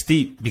 That's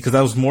steep, because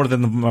that was more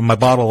than my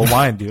bottle of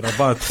wine, dude. I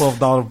bought a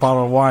 $12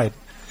 bottle of wine.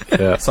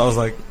 Yeah. So I was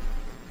like,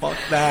 fuck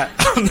that.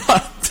 I'm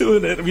not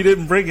doing it. We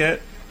didn't bring it.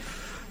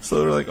 So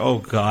we were like, oh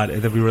God.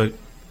 And then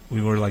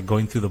we were like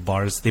going through the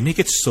bars. They make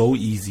it so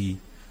easy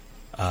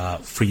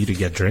for you to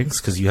get drinks,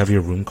 because you have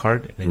your room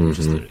card, and then you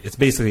just, it's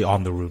basically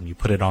on the room. You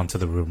put it onto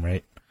the room,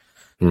 right?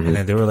 And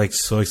then they were like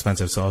so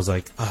expensive. So I was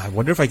like, I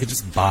wonder if I could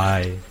just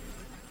buy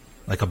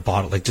like a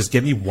bottle, like just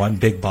give me 1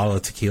 big bottle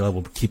of tequila.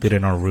 We'll keep it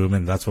in our room,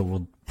 and that's what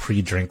we'll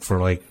pre-drink for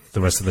like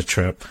the rest of the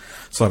trip.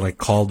 So I like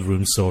called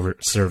room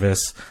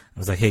service. I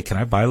was like, hey, can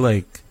I buy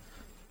like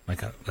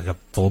a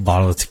full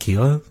bottle of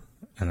tequila?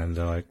 And then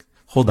they're like,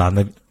 hold on,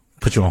 they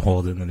put you on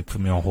hold. And then they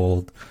put me on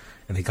hold,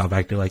 and they got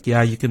back. They're like,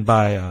 yeah, you can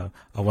buy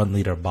a 1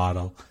 liter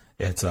bottle.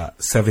 It's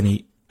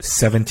 $70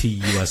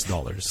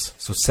 US.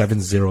 So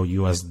 70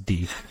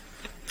 USD.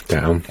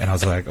 Damn. And I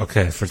was like,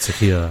 okay, for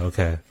tequila,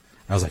 okay.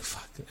 I was like,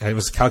 fuck. I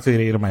was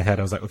calculating it in my head.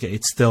 I was like, okay,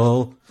 it's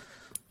still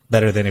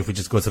better than if we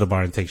just go to the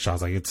bar and take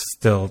shots. Like, it's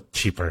still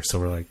cheaper. So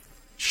we're like,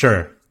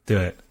 sure, do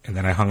it. And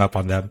then I hung up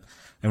on them,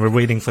 and we're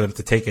waiting for them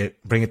to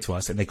bring it to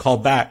us. And they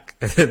called back,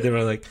 and they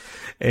were like,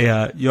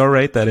 hey, you all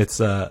right that it's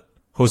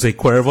Jose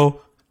Cuervo?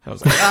 I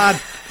was like, God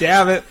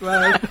damn it,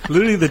 man.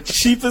 Literally the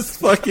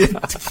cheapest fucking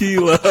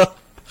tequila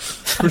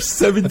for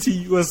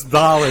 $70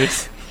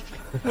 US.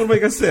 What am I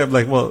gonna say? I'm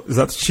like, well, is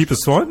that the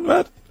cheapest one,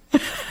 man?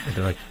 And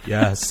they're like,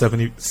 yeah,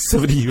 70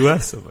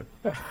 US. I'm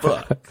like,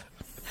 fuck.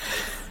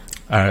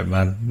 All right,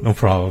 man, no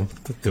problem.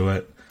 Let's do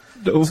it.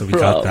 So we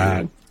got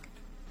that,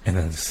 and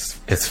then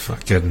it's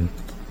fucking.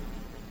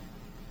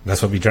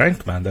 That's what we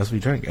drank, man. That's what we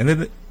drank, and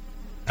then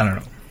I don't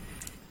know.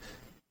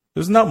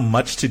 There's not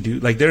much to do.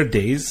 Like, there are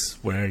days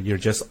where you're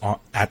just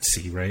at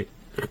sea, right?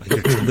 Like,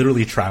 you're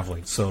literally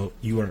traveling, so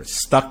you are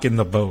stuck in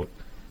the boat,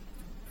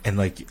 and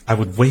like I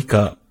would wake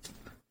up.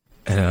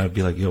 And I'd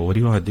be like, yo, what do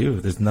you want to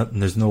do? There's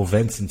no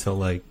events until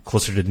like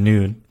closer to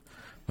noon.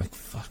 I'm like,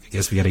 fuck, I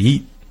guess we gotta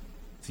eat.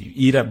 So you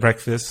eat at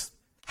breakfast,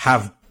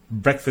 have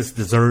breakfast,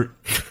 dessert.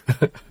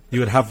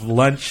 You would have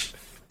lunch,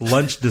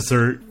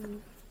 dessert.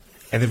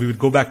 And then we would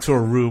go back to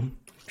our room,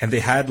 and they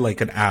had like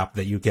an app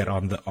that you get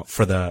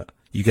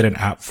you get an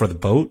app for the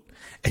boat,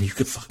 and you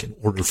could fucking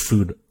order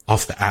food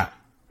off the app,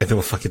 and they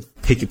will fucking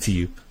take it to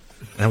you.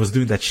 And I was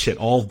doing that shit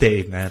all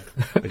day, man.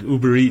 Like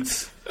Uber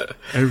Eats.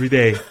 every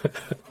day,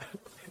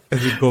 and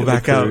then go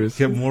back out, cruise.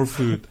 get more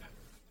food.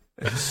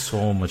 There's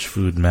so much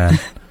food, man.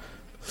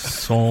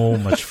 So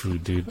much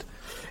food, dude.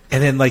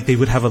 And then like they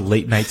would have a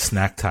late night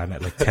snack time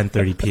at like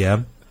 10:30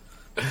 p.m.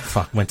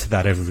 Fuck, went to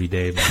that every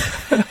day,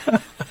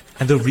 man.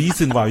 And the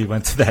reason why we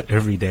went to that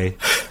every day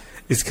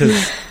is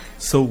because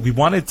so we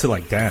wanted to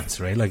like dance,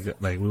 right? Like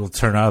we will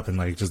turn up and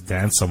like just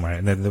dance somewhere.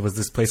 And then there was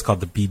this place called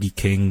the BB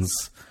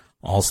King's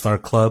All-Star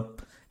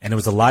Club, and it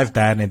was a live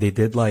band, and they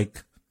did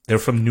like they're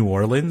from New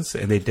Orleans,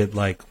 and they did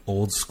like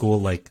old school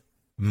like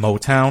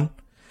Motown.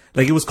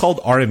 Like it was called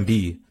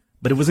R&B,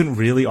 but it wasn't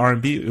really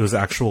R&B. It was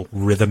actual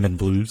rhythm and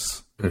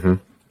blues. Mm-hmm.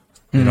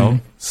 You know?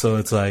 So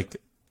it's like,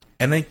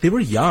 and like they were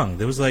young.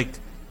 There was like,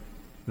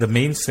 the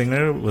main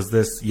singer was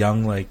this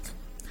young like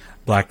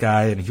black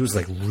guy, and he was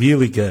like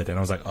really good. And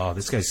I was like, oh,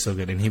 this guy's so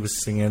good. And he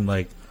was singing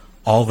like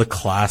all the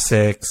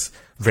classics,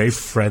 very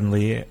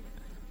friendly.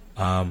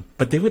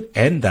 But they would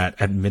end that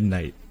at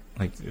midnight.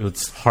 Like it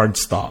was hard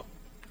stop.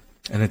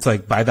 And it's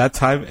like, by that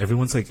time,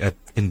 everyone's like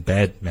in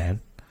bed, man.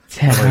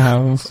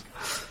 Damn.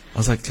 I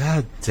was like,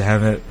 God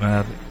damn it,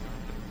 man.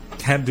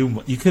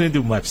 You couldn't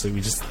do much. So we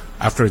just,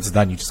 after it's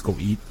done, you just go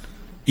eat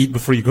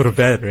before you go to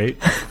bed, right?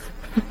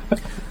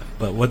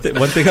 But one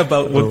thing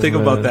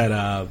about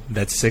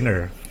that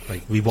singer,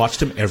 like we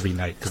watched him every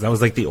night, because that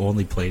was like the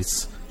only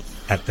place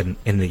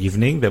in the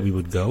evening that we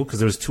would go, because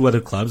there was two other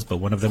clubs, but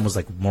one of them was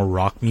like more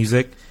rock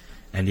music,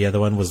 and the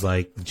other one was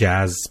like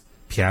jazz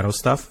piano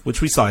stuff,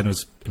 which we saw and it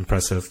was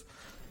impressive.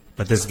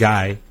 But this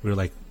guy, we were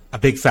like a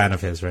big fan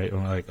of his, right?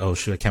 And we're like, oh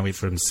shoot, I can't wait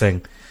for him to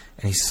sing.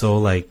 And he's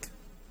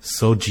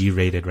so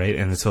G-rated, right?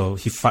 And so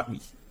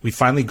we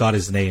finally got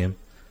his name.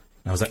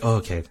 And I was like, oh,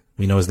 okay,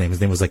 we know his name.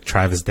 His name was like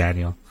Travis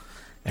Daniel.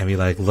 And we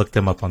like looked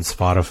him up on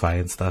Spotify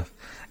and stuff.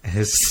 And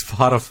his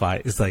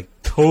Spotify is like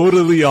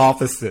totally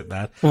opposite,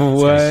 man.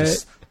 What? He's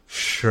just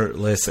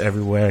shirtless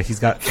everywhere. He's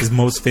got his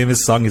most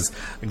famous song is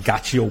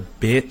 "Got Your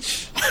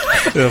Bitch."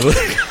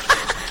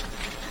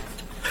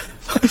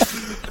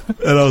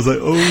 And I was like,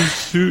 oh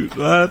shoot,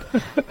 man.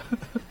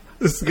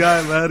 This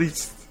guy, man,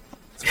 he's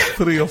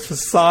putting a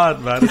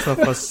facade, man. It's a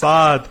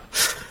facade.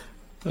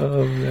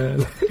 Oh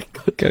man,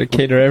 Gotta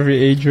cater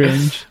every age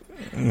range.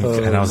 And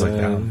I was like,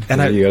 man.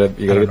 and Yeah, you gotta I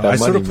get don't know. that I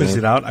sort of money, pushed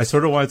man. it out. I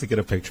sort of wanted to get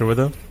a picture with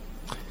him.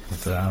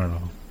 But I don't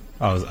know.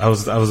 I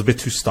was a bit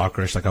too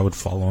stalkerish. Like I would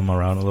follow him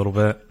around a little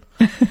bit,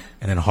 and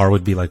then Har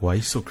would be like, "Why are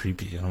you so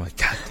creepy?" And I'm like,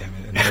 "God damn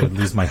it!" And I would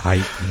lose my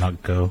height and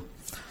not go.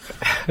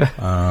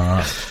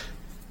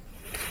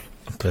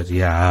 But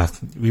yeah,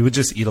 we would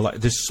just eat a lot.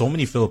 There's so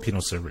many Filipino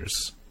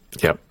servers.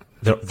 Yep.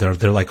 They're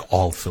like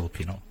all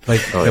Filipino.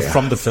 Like Oh, they're yeah.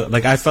 from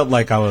like I felt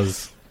like I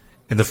was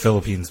in the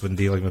Philippines when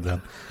dealing with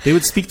them. They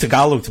would speak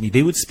Tagalog to me.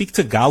 They would speak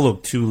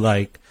Tagalog to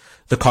like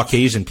the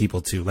Caucasian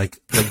people too. Like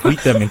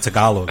greet them in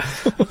Tagalog.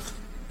 And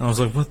I was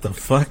like, what the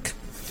fuck?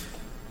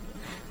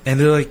 And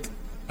they're like,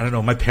 I don't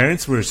know. My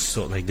parents were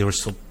so like they were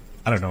so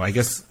I don't know. I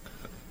guess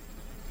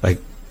like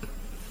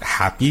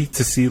happy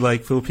to see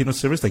like Filipino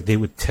servers. Like they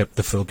would tip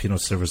the Filipino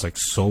servers like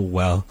so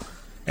well,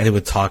 and they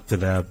would talk to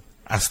them,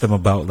 ask them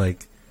about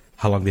like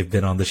how long they've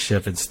been on the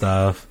ship and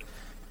stuff.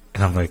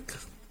 And I'm like,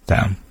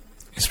 damn,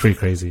 it's pretty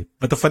crazy.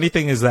 But the funny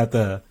thing is that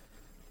the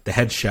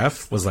head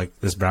chef was like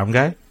this brown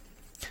guy,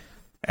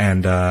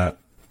 and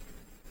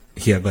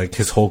he had like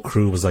his whole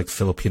crew was like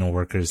Filipino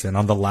workers. And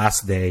on the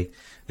last day,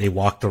 they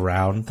walked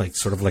around like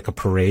sort of like a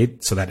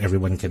parade so that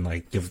everyone can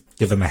like give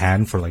them a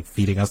hand for like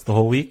feeding us the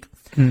whole week.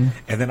 And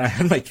then I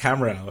had my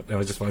camera out and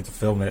I just wanted to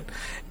film it.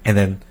 And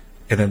then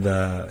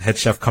the head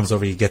chef comes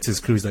over, he gets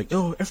his crew, he's like,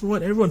 "Oh,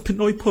 everyone,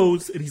 Pinoy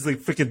pose." And he's like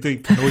freaking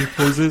doing Pinoy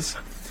poses.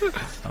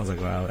 I was like,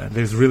 wow, man, it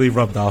was really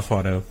rubbed off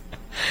on him.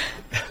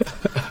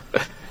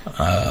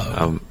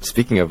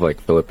 Speaking of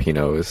like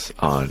Filipinos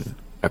on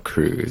a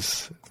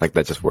cruise, like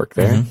that just work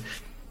there.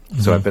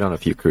 So I've been on a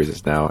few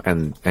cruises now,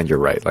 and you're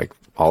right, like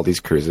all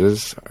these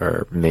cruises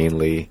are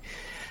mainly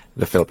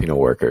the Filipino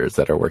workers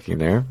that are working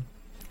there.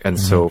 And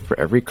so for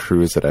every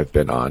cruise that I've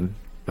been on,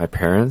 my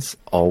parents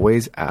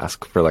always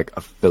ask for like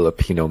a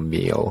Filipino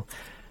meal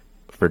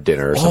for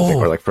dinner or something,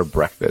 or like for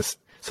breakfast.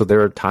 So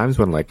there are times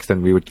when like,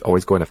 then we would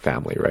always go in a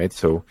family, right?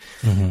 So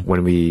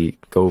when we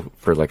go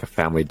for like a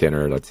family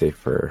dinner, let's say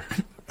for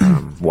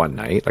one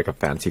night, like a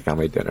fancy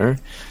family dinner,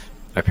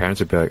 my parents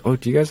would be like, "Oh,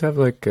 do you guys have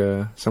like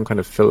some kind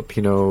of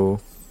Filipino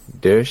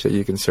dish that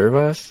you can serve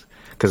us?"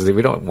 Because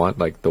we don't want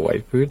like the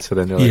white food. So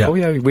then they're like, Yeah. "Oh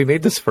yeah, we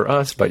made this for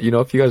us, but you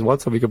know, if you guys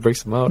want some, we can bring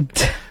some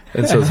out."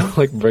 And so they'll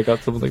like break out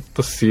some like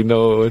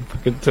tocino and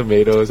fucking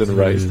tomatoes and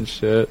rice and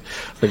shit.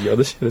 Like, yo,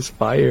 this shit is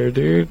fire,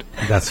 dude.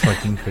 That's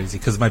fucking crazy.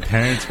 Because my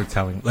parents were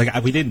telling, like,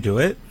 we didn't do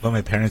it, but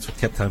my parents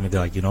kept telling me,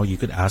 they're like, you know, you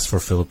could ask for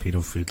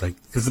Filipino food. Like,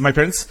 because my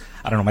parents,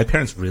 I don't know, my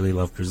parents really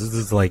love cruises. This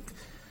is like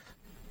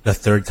the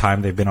third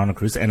time they've been on a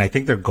cruise, and I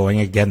think they're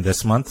going again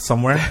this month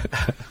somewhere.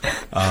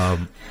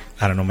 I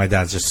don't know, my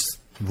dad's just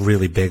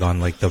really big on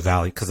like the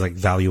value, because like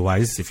value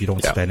wise, if you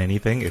don't spend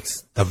anything,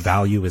 it's the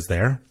value is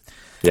there.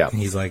 Yeah. And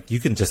he's like, you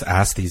can just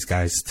ask these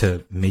guys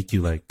to make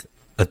you like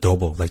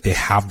adobo. Like they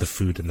have the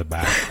food in the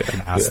back and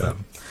ask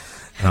them.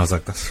 And I was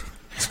like, that's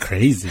It's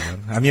crazy,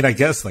 man. I mean, I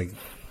guess like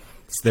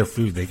it's their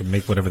food; they can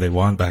make whatever they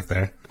want back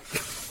there,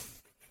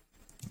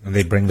 and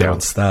they bring their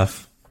own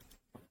stuff.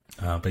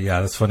 But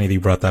yeah, that's funny that you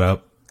brought that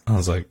up. I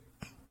was like,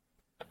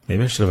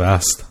 maybe I should have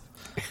asked.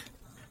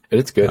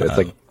 It's good. It's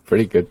like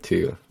pretty good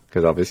too,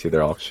 because obviously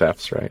they're all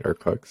chefs, right, or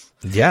cooks.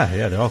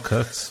 Yeah, they're all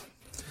cooks.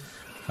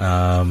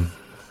 And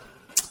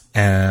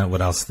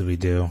what else did we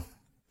do?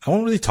 I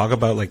won't really talk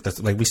about like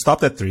this. Like we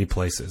stopped at 3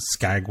 places: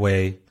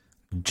 Skagway,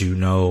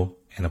 Juneau,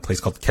 and a place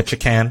called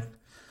Ketchikan.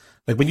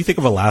 Like when you think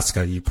of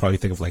Alaska, you probably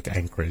think of like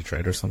Anchorage,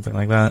 right, or something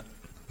like that.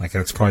 Like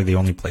that's probably the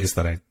only place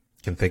that I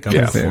can think of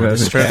for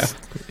this trip.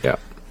 Yeah.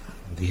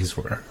 These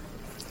places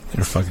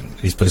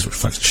were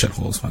fucking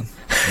shitholes, man.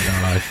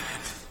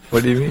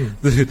 What do you mean?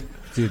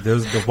 Dude, there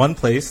was the one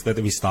place that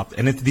we stopped,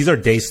 and these are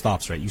day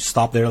stops, right? You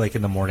stop there like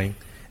in the morning,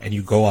 and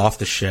you go off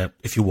the ship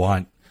if you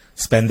want,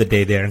 spend the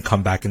day there, and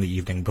come back in the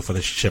evening before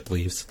the ship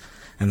leaves.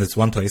 And this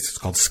one place, it's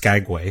called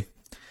Skagway.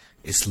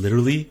 It's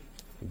literally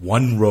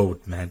one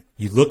road, man.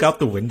 You look out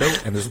the window,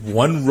 and there's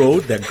one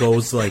road that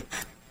goes like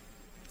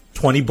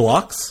 20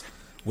 blocks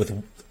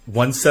with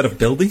one set of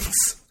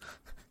buildings.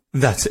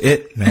 That's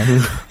it,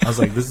 man. I was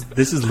like,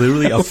 this is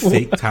literally a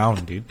fake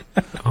town, dude.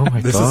 Oh my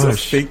This gosh. is a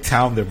fake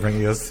town they're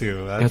bringing us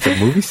to. That's a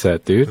movie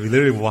set, dude. We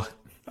literally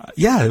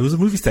yeah, it was a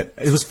movie set.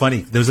 It was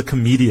funny. There was a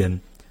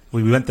comedian.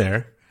 We went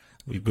there.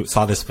 We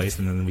saw this place,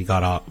 and then we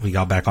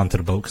got back onto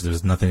the boat because there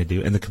was nothing to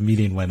do. And the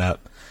comedian went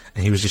up,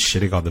 and he was just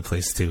shitting on the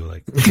place too.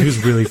 Like, he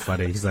was really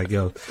funny. He's like,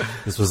 "Yo,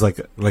 this was like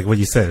what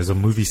you said. It was a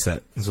movie set.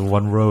 It was a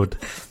one road."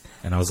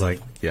 And I was like,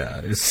 "Yeah,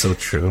 it's so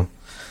true."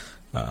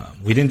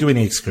 We didn't do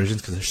any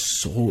excursions because they're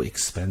so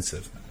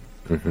expensive,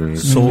 man. Mm-hmm.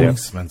 So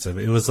expensive.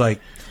 It was like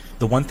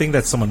the one thing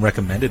that someone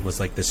recommended was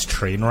like this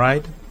train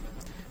ride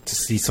to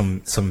see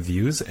some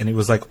views, and it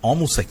was like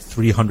almost like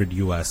 $300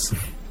 US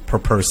per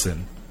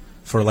person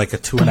for like a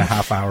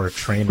 2.5 hour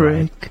train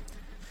ride.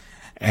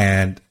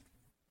 And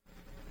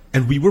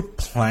we were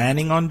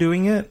planning on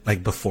doing it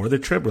like before the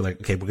trip. We're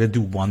like, okay, we're gonna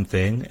do one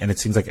thing, and it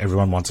seems like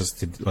everyone wants us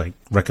to like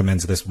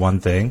recommends this one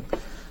thing.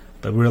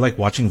 But we were like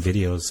watching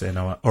videos,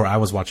 or I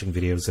was watching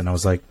videos, and I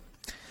was like,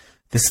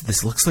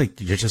 "This looks like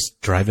you're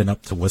just driving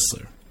up to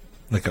Whistler."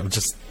 Like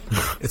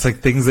it's like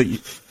things that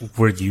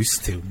we're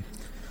used to.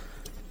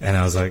 And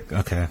I was like,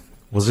 "Okay,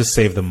 we'll just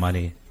save the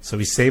money." So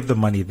we saved the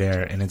money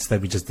there, and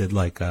instead we just did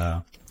like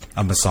a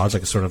massage,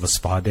 like a sort of a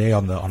spa day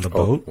on the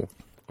boat.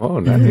 Oh,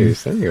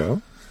 nice! There you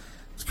go.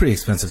 It's pretty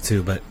expensive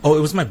too, but it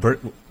was my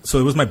So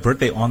it was my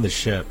birthday on the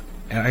ship,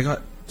 and I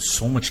got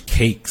so much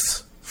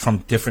cakes from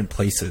different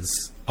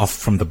places off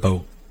from the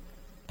boat.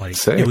 Like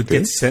it would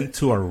get sent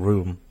to our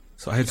room.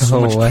 So I had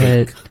so much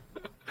cake.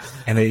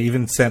 And they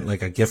even sent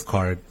like a gift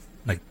card,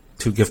 like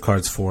 2 gift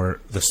cards for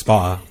the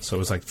spa. So it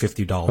was like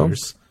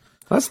 $50.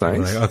 That's nice.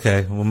 We're like,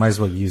 okay, we might as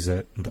well use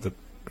it.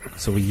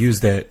 So we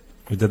used it.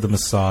 We did the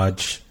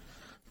massage,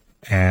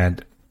 and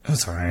it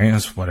was alright. It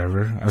was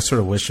whatever. I sort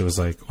of wish it was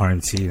like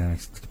RMT, and I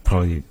could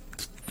probably,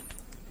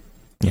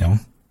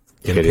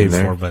 get paid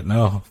for, but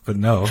no.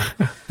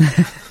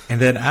 And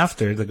then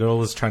after, the girl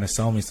was trying to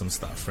sell me some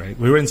stuff, right?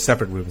 We were in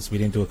separate rooms. We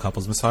didn't do a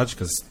couples massage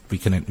because we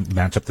couldn't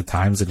match up the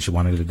times, and she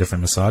wanted a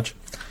different massage.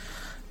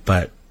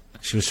 But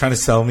she was trying to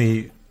sell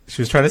me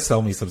some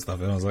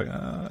stuff, and I was like,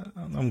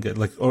 I'm good.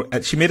 Like, or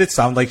she made it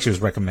sound like she was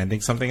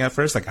recommending something at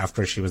first. Like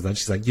after she was done,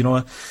 she's like, you know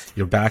what?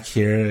 You're back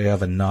here. You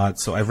have a knot,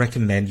 so I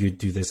recommend you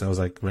do this. I was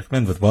like,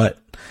 recommend with what?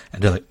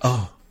 And they're like,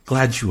 oh,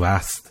 glad you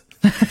asked.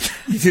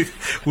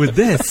 With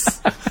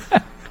this.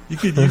 You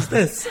could use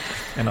this.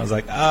 And I was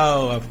like,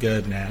 oh, I'm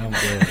good now. I'm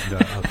good.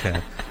 Like,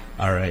 okay.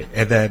 All right.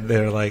 And then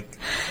they're like,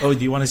 oh, do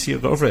you want to see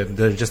your girlfriend?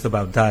 They're just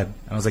about done.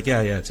 And I was like,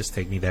 yeah, just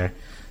take me there.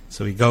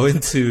 So we go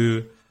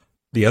into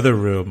the other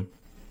room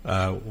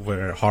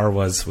where Har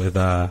was with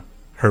her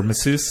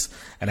masseuse.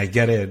 And I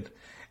get in.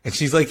 And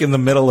she's like in the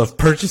middle of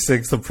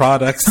purchasing some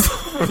products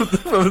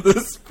from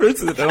this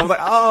person. And I'm like,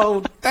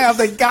 oh, damn,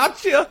 they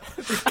got you.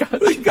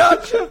 They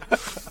got you.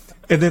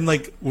 And then,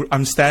 like,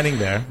 I'm standing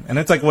there, and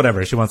it's like,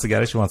 whatever. She wants to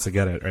get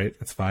it, right?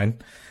 It's fine.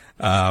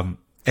 And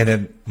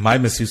then my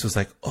masseuse was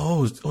like,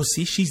 oh,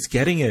 see, she's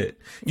getting it.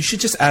 You should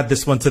just add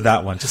this one to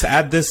that one. Just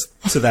add this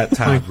to that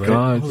tab, right?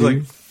 God, I was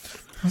like,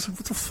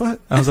 what the fuck?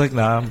 I was like,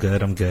 nah, I'm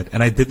good.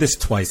 And I did this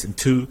twice in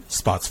 2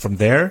 spots from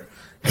there.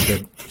 And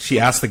then she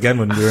asked again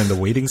when we were in the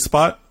waiting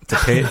spot to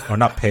pay, or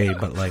not pay,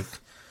 but like,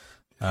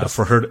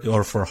 for her,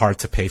 or for Har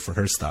to pay for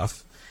her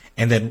stuff.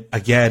 And then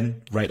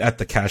again, right at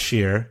the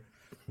cashier,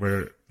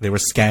 where they were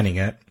scanning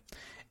it.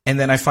 And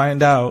then I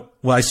find out,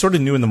 well, I sort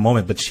of knew in the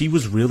moment, but she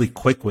was really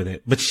quick with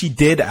it. But she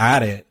did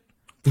add it.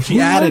 She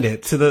added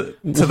it to the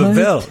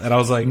bill. And I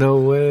was like, no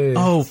way.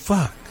 Oh,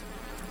 fuck.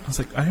 I was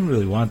like, I didn't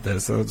really want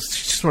this. So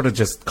she sort of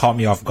just caught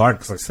me off guard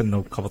because I said no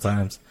a couple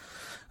times.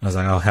 And I was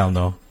like, oh, hell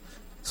no.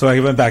 So I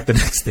went back the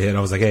next day and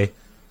I was like, hey,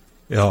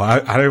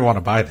 I didn't want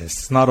to buy this.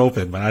 It's not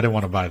open, but I didn't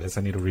want to buy this.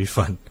 I need a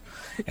refund.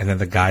 And then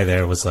the guy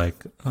there was like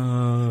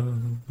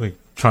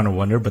trying to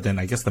wonder, but then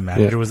I guess the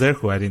manager was there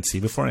who I didn't see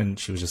before, and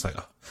she was just like,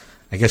 oh,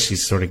 I guess she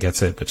sort of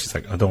gets it, but she's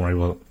like, oh, don't worry,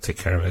 we'll take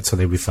care of it. So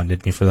they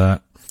refunded me for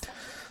that.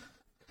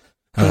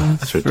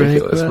 That's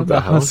ridiculous. What the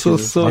hell?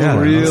 hustle's so Yeah,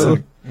 real.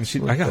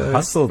 I got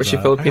hustled. Was she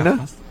I got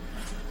Filipina?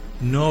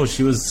 No,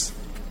 she was.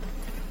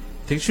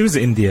 I think she was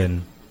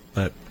Indian,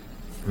 but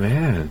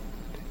Man,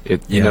 I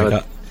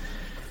got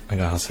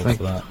hustled like-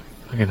 for that.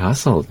 fucking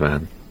hustled,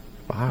 man.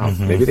 Wow.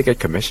 Maybe they get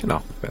commission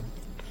off of it.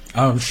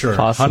 I'm sure,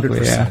 Possibly,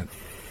 100%.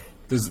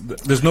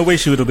 There's no way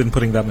she would have been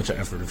putting that much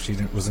effort if she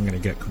wasn't going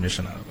to get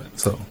commission out of it.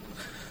 So,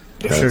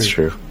 Yeah, that's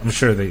true. I'm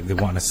sure they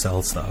want to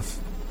sell stuff.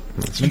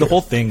 That's I mean, the true.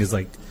 whole thing is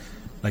like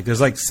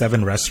there's like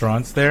 7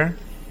 restaurants there,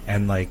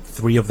 and like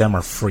 3 of them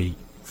are free,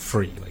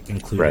 like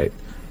included. Right.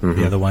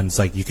 The other ones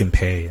like you can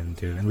pay and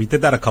do. And we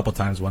did that a couple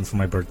times. One for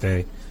my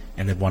birthday,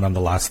 and then one on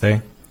the last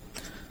day.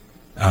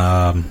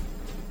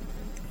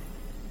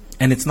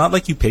 And it's not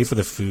like you pay for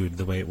the food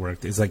the way it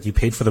worked. It's like you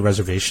paid for the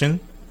reservation,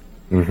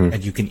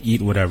 and you can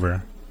eat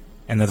whatever.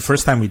 And then the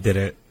first time we did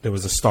it, there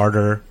was a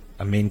starter,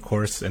 a main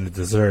course, and a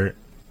dessert.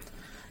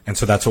 And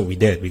so that's what we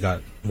did. We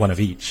got one of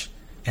each.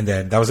 And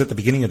then that was at the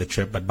beginning of the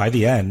trip. But by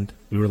the end,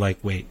 we were like,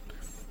 wait,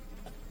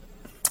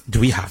 do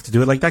we have to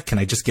do it like that? Can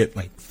I just get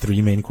like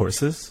 3 main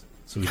courses?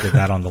 So we did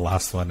that on the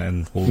last one.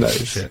 And holy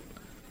Nice. shit,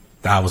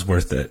 that was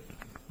worth it.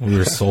 We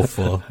were so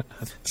full.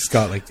 Just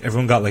got like,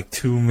 everyone got like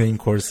 2 main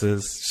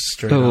courses,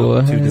 straight Oh,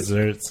 up, 2 what?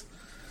 desserts.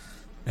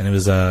 And it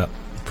was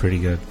pretty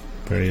good.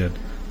 Pretty good.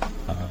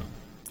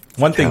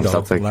 One thing Damn,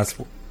 though, sounds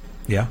like-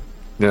 yeah.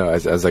 No, I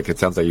was like, it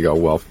sounds like you got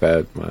well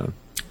fed, man.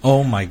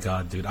 Oh my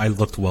god, dude! I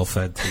looked well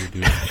fed too,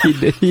 dude.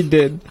 He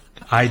did.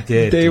 I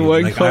did. Day dude.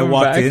 one Like I coming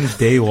walked back. in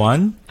day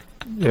one.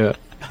 Yeah.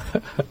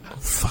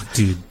 Fuck,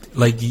 dude.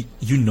 Like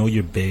you know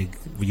you're big.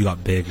 You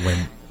got big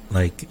when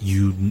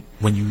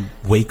when you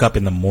wake up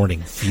in the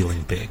morning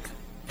feeling big.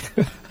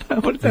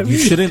 What does that You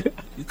mean? shouldn't,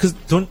 because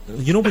don't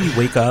you know when you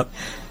wake up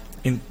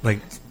in like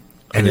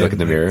And you then, look in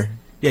the mirror.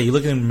 Yeah, you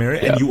look in the mirror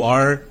Yeah. and you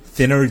are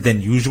thinner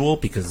than usual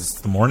because it's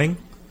the morning.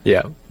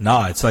 Yeah.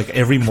 Nah, it's like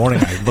every morning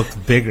I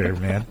looked bigger,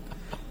 man.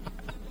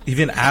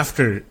 Even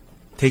after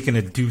taking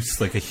a deuce,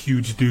 like a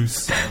huge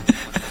deuce.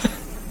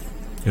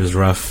 It was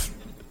rough.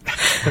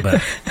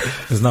 But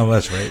there's not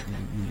much, right?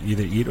 You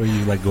either eat or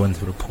you like go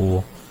into the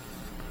pool.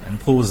 And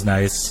the pool was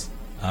nice.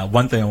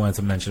 One thing I wanted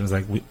to mention is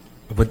like we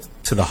went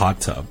to the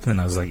hot tub and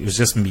I was like, it was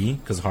just me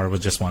because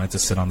Harwood just wanted to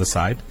sit on the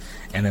side.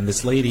 And then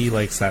this lady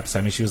like sat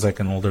beside me. She was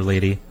like an older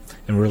lady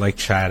and we were like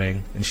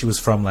chatting and she was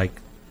from like,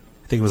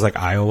 I think it was like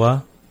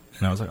Iowa.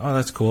 And I was like, oh,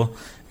 that's cool.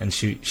 And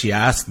she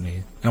asked me,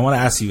 and I want to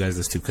ask you guys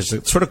this too, because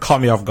it sort of caught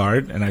me off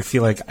guard, and I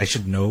feel like I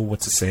should know what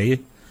to say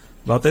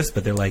about this,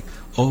 but they're like,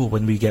 oh,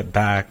 when we get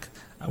back,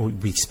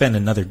 we spend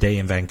another day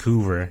in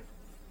Vancouver.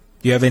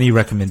 Do you have any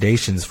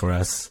recommendations for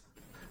us,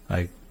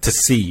 like, to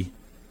see?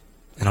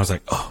 And I was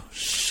like, oh,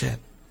 shit.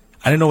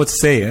 I didn't know what to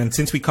say. And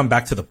since we come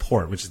back to the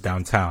port, which is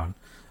downtown,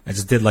 I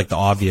just did, like, the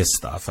obvious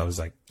stuff. I was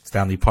like,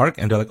 Stanley Park,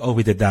 and they're like, oh,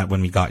 we did that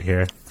when we got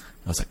here.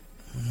 I was like,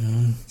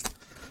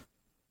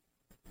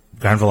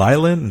 Granville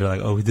Island? And they're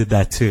like, oh, we did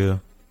that too.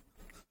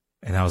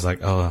 And I was like,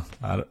 oh,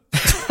 I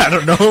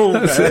don't know.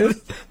 That's man. it.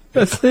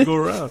 That's it. Go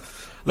around.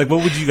 Like,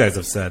 what would you guys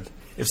have said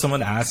if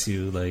someone asked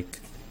you, like,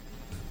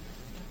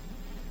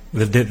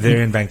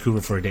 they're in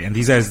Vancouver for a day, and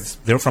these guys,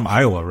 they're from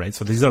Iowa, right?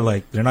 So these are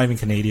like, they're not even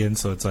Canadian,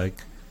 so it's like,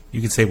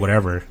 you could say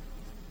whatever.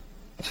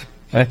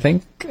 I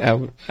think I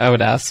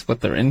would ask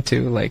what they're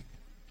into, like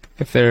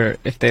if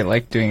they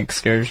like doing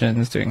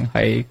excursions, doing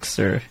hikes,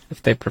 or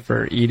if they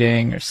prefer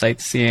eating or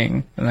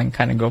sightseeing, and then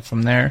kind of go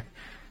from there.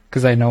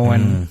 Because I know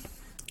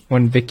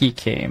when Vicky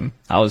came,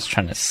 I was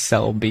trying to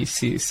sell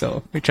BC,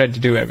 so we tried to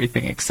do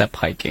everything except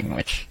hiking,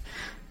 which,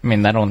 I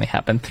mean, that only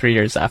happened 3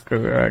 years after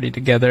we were already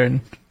together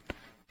and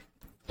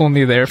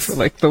only there for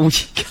like the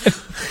weekend.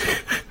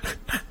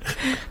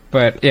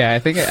 But yeah, I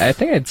think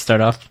I'd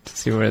start off to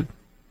see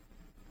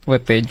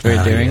what they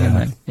enjoy doing, yeah. and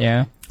then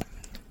yeah,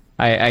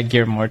 I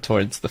gear more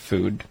towards the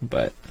food,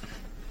 but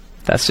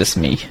that's just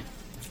me.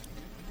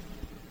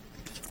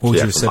 What would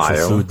Yeah, you have said from for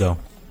Iowa. food, though?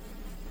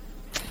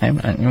 Hey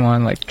man, you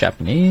want like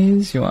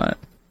Japanese? You want?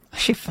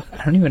 Actually, fuck,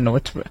 I don't even know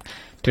what to.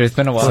 Dude, it's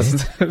been a while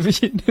since I've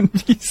eaten in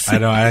BC. I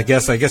know. I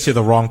guess you're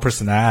the wrong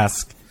person to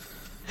ask.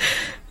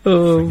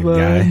 Oh Freaking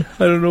man, guy.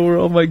 I don't know where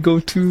all my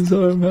go-tos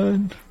are,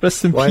 man.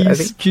 Rest in Well, I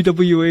peace,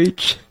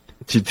 GWH.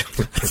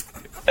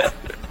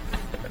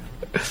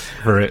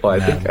 For it, Well, I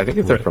man. think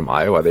if they're from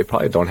Iowa, they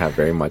probably don't have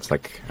very much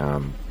like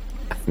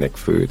ethnic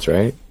foods,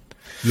 right?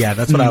 Yeah,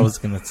 that's what I was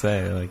gonna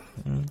say. Like,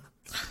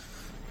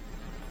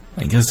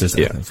 I guess there's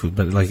Yeah. ethnic food,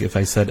 but like if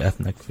I said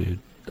ethnic food,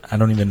 I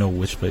don't even know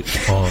which place.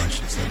 Oh, I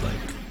should say like,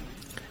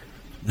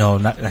 no,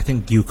 not. I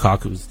think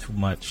gyukaku is too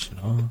much. You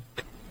know,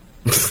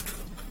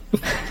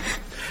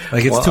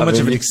 like it's Well, too I much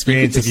mean, of an you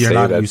experience could if just you're say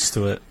not that- used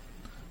to it.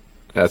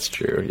 That's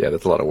true. Yeah,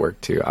 that's a lot of work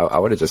too. I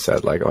would have just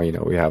said like, oh, you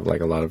know, we have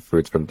like a lot of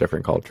foods from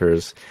different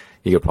cultures.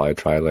 You could probably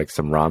try like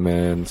some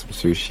ramen, some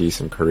sushi,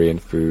 some Korean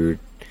food.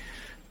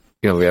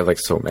 You know, we have like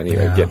so many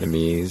like Yeah.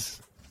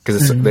 Vietnamese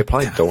because they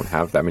probably don't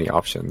have that many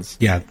options.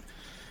 Yeah,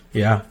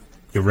 yeah,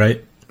 you're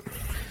right.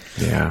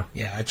 Yeah.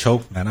 Yeah, I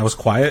choked, man. I was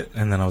quiet,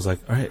 and then I was like,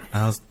 "All right,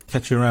 I'll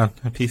catch you around."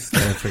 Peace.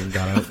 And I freaking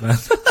got out, man.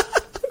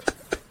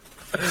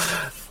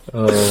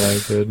 Oh my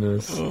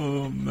goodness.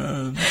 Oh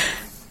man.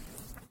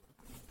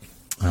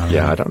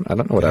 Yeah, I don't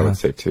know what I would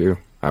say too.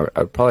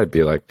 I'd probably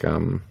be like,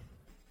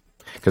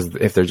 because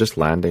if they're just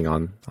landing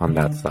on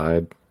that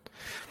side,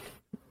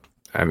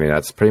 I mean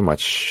that's pretty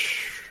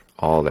much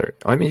all there.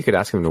 I mean, you could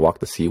ask them to walk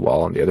the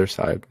seawall on the other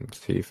side and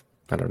see if,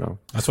 I don't know.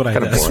 That's what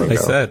I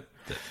said.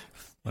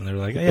 When they were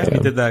like, we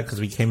did that because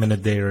we came in a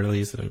day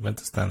early, so we went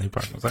to Stanley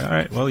Park. I was like, all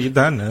right, well, you're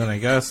done then, I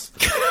guess.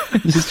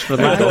 Just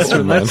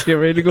relax, get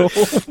ready to go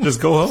home.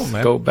 Just go home,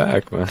 man. Go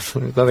back, man.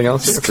 There's nothing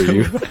else here for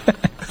you.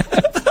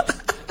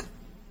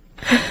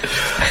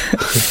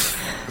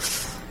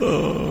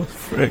 Oh,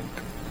 frick.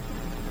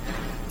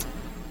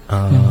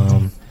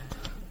 I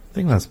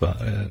think that's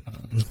about it.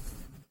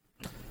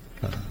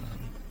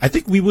 I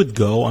think we would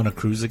go on a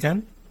cruise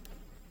again.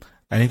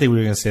 I didn't think we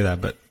were going to say that,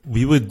 but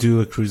we would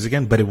do a cruise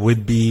again, but it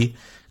would be,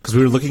 because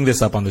we were looking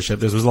this up on the ship.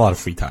 There was a lot of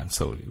free time,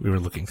 so we were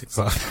looking things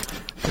up.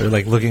 We were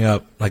like looking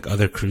up like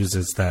other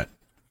cruises that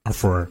are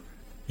for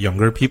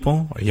younger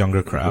people, or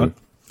younger crowd.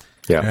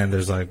 Yeah. And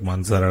there's like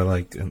ones that are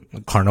like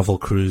Carnival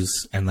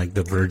Cruise and like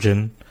the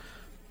Virgin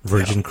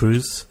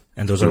Cruise.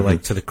 And those are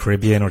like to the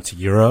Caribbean or to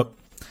Europe.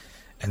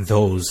 And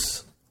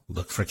those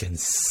look freaking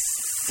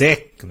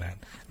sick, man.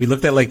 We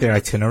looked at like their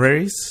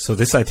itineraries. So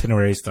this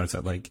itinerary starts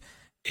at like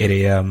 8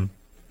 a.m.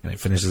 and it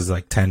finishes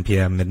like 10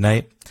 p.m.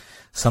 midnight.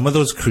 Some of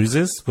those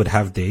cruises would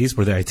have days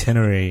where the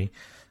itinerary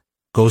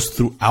goes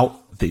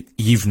throughout the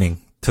evening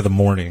to the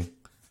morning.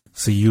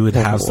 So you would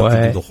have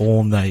something to do the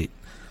whole night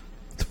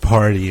to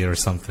party or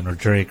something or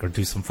drink or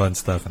do some fun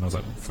stuff. And I was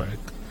like, oh, fuck,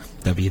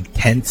 that'd be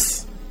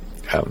intense.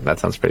 That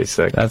sounds pretty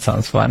sick. That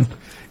sounds fun.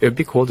 It would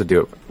be cool to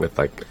do it with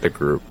like the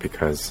group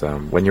because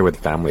when you're with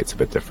family, it's a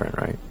bit different,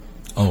 right?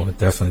 Oh,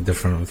 definitely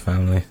different with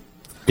family.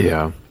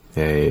 Yeah.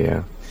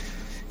 And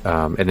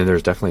then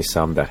there's definitely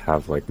some that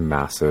have like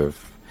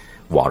massive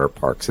water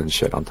parks and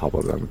shit on top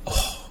of them.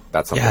 Oh,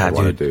 that's something I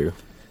want to do.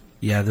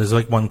 Yeah, there's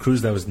like one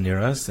cruise that was near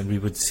us, and we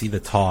would see the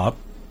top.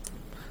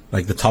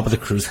 Like the top of the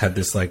cruise had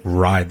this like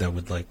ride that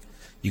would like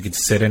you could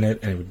sit in it,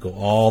 and it would go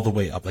all the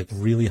way up, like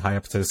really high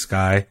up to the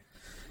sky.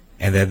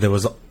 And then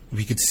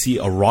we could see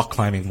a rock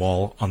climbing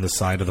wall on the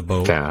side of the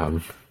boat.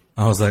 Damn.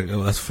 I was like,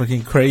 oh, that's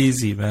fucking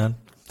crazy, man.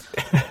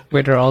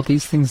 Wait, are all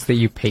these things that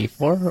you pay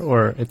for,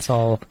 or it's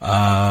all?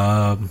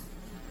 I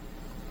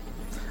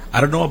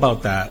don't know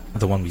about that.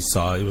 The one we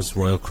saw, it was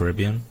Royal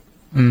Caribbean.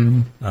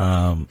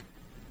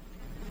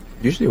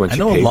 Usually, once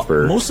you pay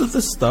for most of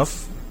the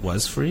stuff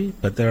was free,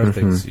 but there are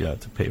things you have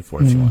to pay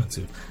for if you want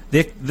to.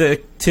 The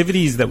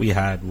activities that we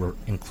had were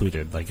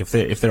included. Like if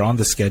they're on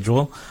the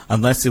schedule,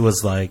 unless it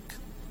was like,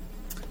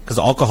 because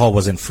alcohol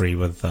wasn't free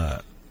with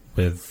our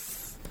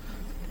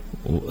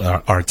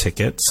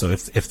ticket. So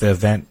if the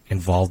event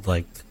involved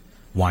like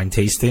wine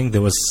tasting,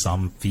 there was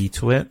some fee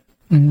to it.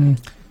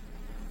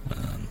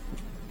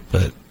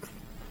 But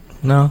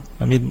no,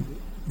 I mean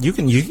you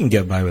can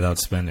get by without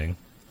spending.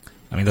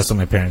 I mean that's what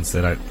my parents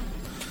did.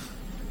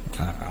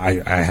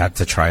 I had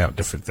to try out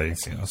different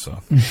things, so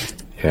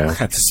yeah, I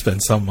had to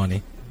spend some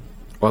money.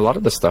 Well, a lot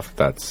of the stuff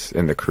that's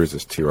in the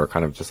cruises too are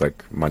kind of just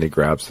like money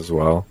grabs as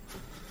well.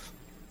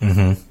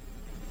 Yeah,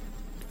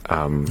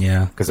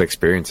 because the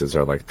experiences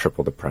are like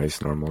triple the price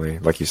normally,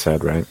 like you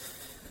said, right?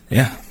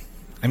 Yeah,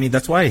 I mean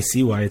that's why I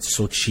see why it's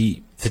so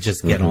cheap to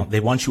just get on. They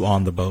want you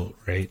on the boat,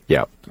 right?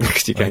 Yeah,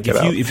 because you can't get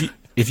out.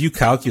 If you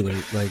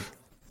calculate like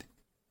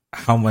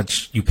how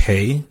much you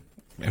pay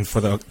and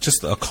for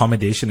just the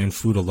accommodation and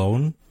food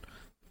alone,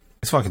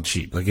 it's fucking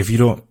cheap. Like if you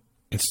don't,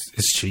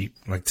 it's cheap.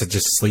 Like to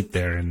just sleep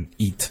there and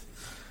eat.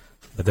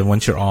 But then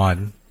once you're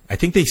on, I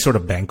think they sort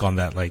of bank on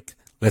that. Like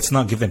let's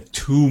not give them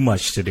too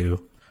much to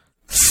do.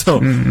 So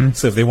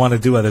if they want to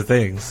do other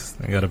things,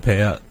 they got to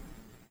pay up.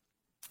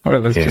 Or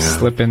let's just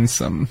slip in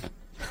some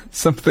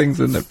things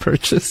in the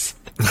purchase.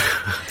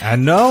 I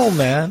know,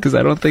 man. Because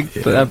I don't think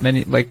that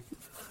many, like,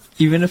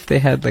 even if they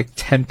had like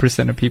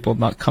 10% of people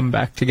not come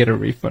back to get a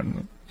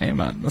refund, hey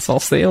man, that's all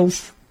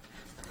sales.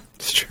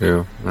 It's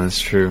true. That's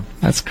true.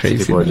 That's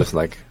crazy. People are just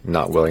like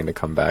not willing to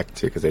come back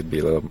to because they'd be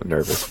a little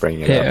nervous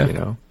bringing it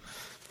up,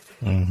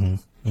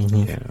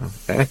 Yeah,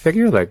 and I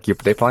figure like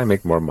they probably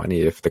make more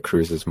money if the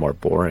cruise is more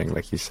boring,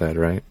 like you said,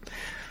 right?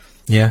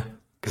 Yeah,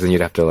 because then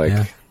you'd have to like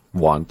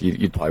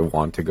you'd probably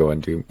want to go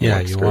and do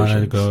more you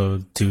want to go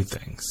do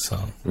things. So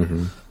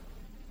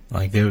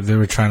like they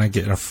were trying to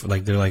get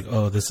like they're like,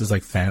 oh, this is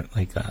like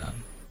like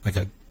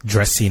a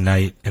dressy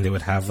night, and they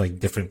would have like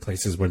different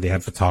places where they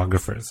had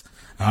photographers.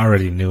 I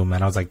already knew,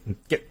 man. I was like,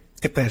 get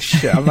that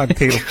shit. I'm not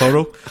taking a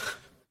photo.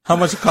 How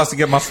much it costs to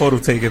get my photo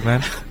taken,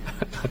 man?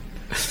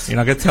 You're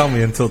not gonna tell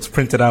me until it's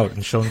printed out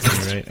and shown to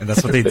me, right? And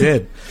that's what they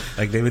did.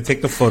 Like they would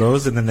take the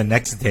photos, and then the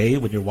next day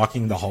when you're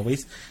walking in the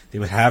hallways, they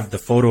would have the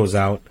photos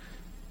out,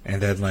 and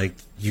then like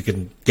you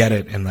can get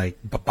it and like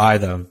buy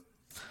them.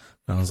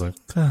 And I was like,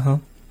 what the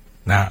hell?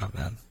 Nah,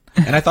 man.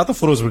 And I thought the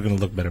photos were gonna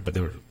look better, but they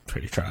were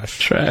pretty trash.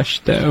 Trash,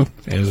 though.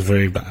 It was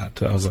very bad.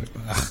 I was like,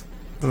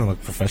 doesn't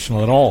look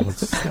professional at all. I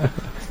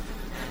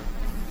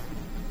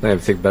have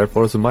to take better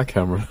photos with my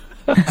camera.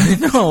 I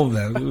know,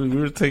 man. We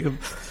were taking.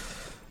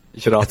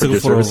 You should I offer took a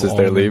your photo of services all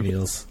there, my Lieb.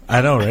 meals.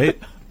 I know, right?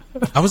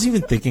 I was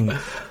even thinking,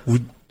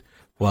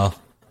 well,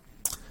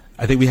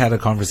 I think we had a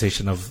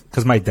conversation of,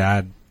 because my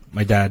dad,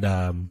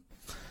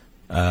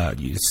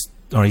 he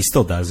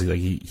still does.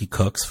 He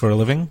cooks for a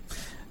living.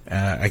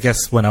 I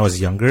guess when I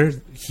was younger,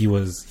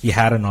 he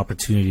had an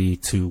opportunity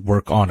to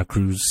work on a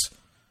cruise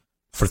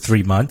for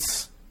 3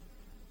 months,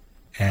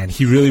 and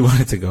he really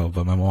wanted to go,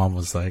 but my mom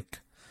was like,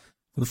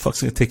 "Who the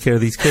fuck's gonna take care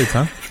of these kids,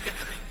 huh?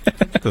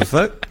 The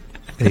fuck?"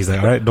 And he's like,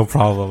 "All right, no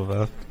problem,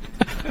 man."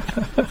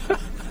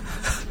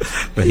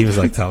 But he was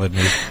like telling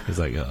me, he's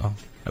like, "Oh,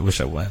 I wish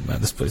I went, man.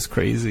 This place is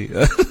crazy."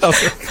 I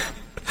was like,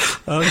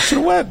 "Oh, you should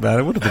have went, man.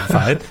 It would have been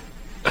fine.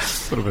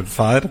 Would have been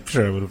fine. I'm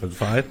sure it would have been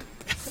fine."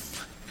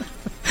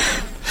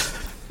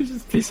 You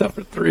just peace out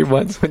for 3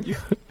 months when you...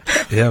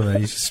 Yeah,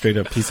 man. You just straight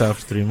up peace out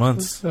for 3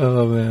 months.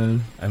 Oh,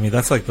 man. I mean,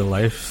 that's like the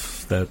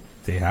life that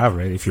they have,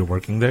 right? If you're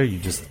working there, you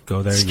just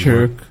go there, It's you true.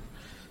 work.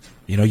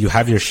 You know, you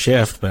have your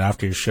shift, but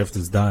after your shift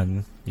is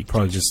done, you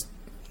probably just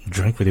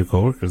drink with your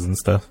coworkers and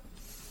stuff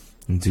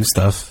and do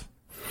stuff.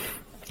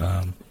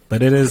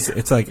 But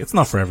it's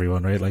not for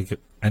everyone, right? Like,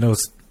 I know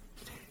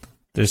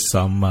there's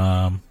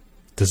some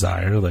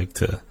desire, like,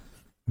 to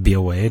be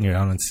away and you're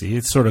out and sea.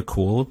 It's sort of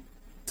cool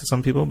to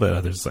some people, but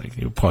others, like,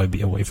 you'll probably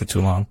be away for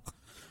too long.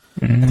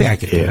 I think I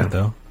could do it,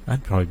 though.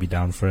 I'd probably be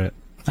down for it.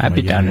 I'd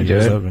be down to do it.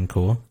 That would have been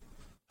cool.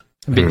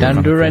 I'd be down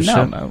to do it right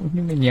now, Shit. man. What do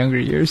you mean younger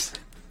years?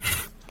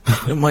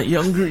 In my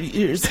younger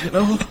years, you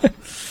know.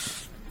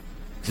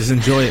 Just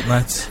enjoy it,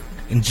 man.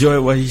 Enjoy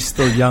it while you're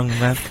still young,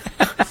 man.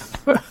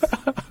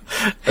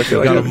 I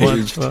feel Got like a I've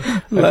month. aged,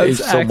 I've Let's aged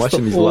so ask much the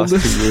in these last 2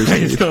 I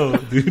years. know,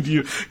 dude.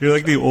 You're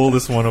like the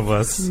oldest one of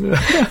us,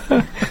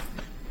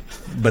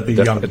 but the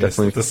youngest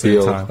at the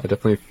same time. I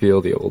definitely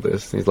feel the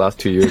oldest. These last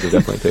 2 years have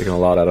definitely taken a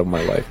lot out of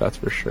my life, that's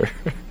for sure.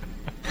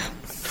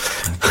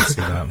 I can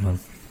see that, man.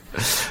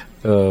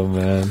 Oh,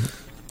 man.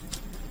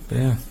 But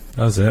yeah,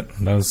 that was it.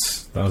 That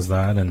was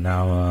that, and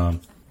now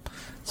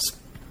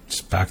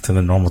just back to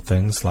the normal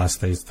things.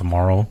 Last day's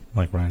tomorrow,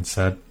 like Ryan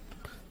said.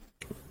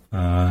 So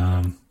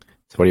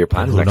what are your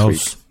plans Who next knows?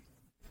 week?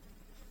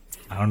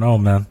 I don't know,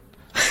 man.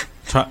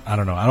 I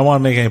don't know. I don't want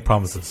to make any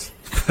promises.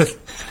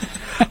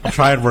 I'll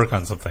try and work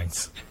on some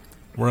things.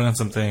 Work on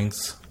some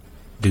things.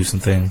 Do some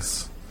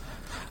things.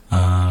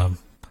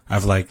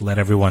 I've like let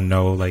everyone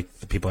know, like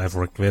the people I've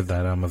worked with,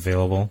 that I'm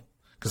available.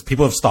 Because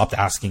people have stopped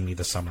asking me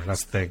this summer.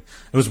 That's the thing.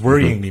 It was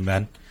worrying me,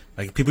 man.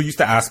 Like people used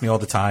to ask me all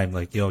the time,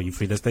 like, "Yo, you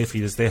free this day? Free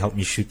this day? Help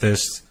me shoot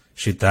this,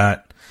 shoot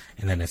that."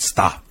 And then it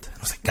stopped. I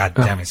was like, "God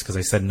damn it!" Because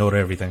I said no to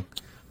everything.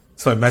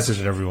 So I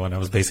messaged everyone. I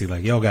was basically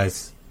like, "Yo,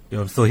 guys,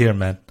 I'm still here,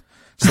 man.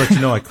 Just let you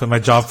know, I quit my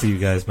job for you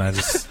guys, man.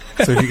 Just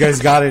so if you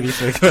guys got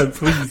anything,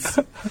 please,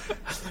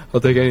 I'll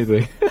take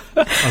anything.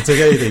 I'll take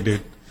anything,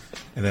 dude."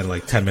 And then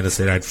like 10 minutes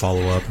later, I'd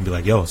follow up and be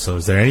like, "Yo, so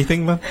is there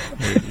anything, man?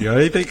 You got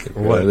anything?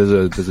 Or what?"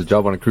 There's a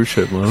job on a cruise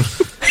ship, man.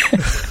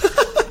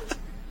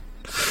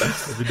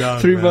 I'd be down,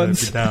 3 man.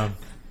 months. I'd be down.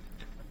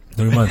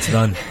 3 months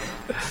done.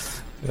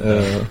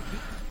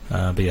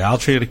 But yeah, I'll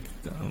treat it.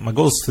 My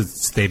goal is to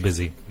stay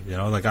busy. You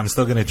know, like I'm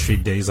still gonna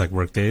treat days like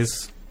work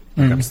days.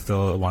 Like I'm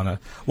still the one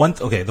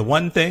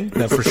thing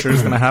that for sure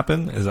is gonna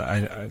happen is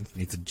I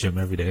need to gym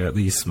every day at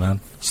least,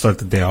 man. Start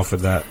the day off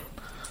with that.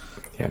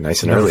 Yeah,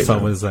 nice and Never early.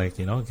 felt Man. was like,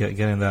 you know, get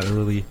in that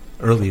early,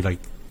 like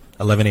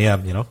 11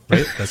 a.m. You know,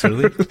 right? That's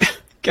early.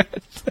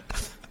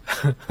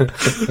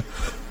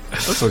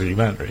 That's what you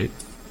meant, right?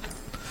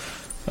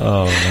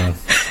 Oh man,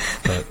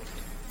 but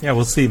yeah,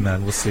 we'll see,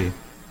 man. We'll see.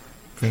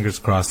 Fingers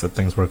crossed that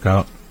things work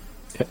out.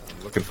 Yeah,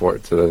 looking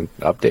forward to the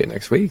update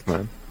next week,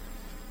 man.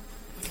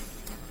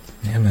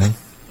 Yeah, man.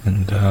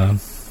 And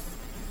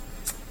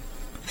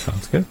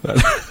sounds good.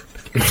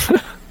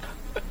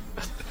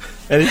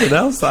 Anything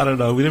else? I don't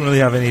know. We didn't really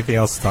have anything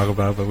else to talk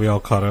about, but we all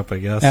caught up, I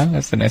guess. Yeah,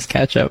 that's a nice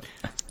catch up.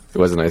 It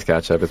was a nice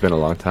catch up. It's been a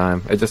long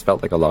time. It just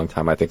felt like a long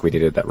time. I think we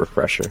needed that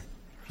refresher.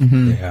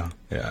 Yeah.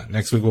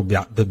 Next week we'll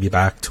be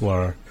back to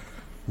our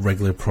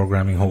regular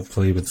programming,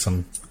 hopefully, with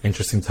some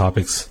interesting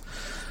topics.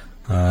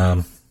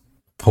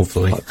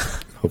 Hopefully.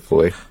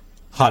 Hopefully.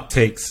 Hot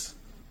takes.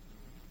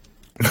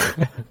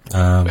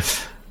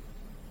 But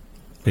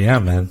yeah,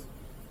 man.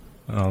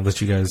 I'll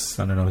let you guys,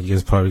 I don't know, you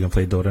guys probably gonna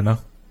play Dota now?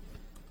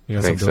 You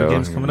got I some think Dota so.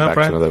 games coming Back up, to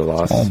right? another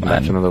loss. Oh, Back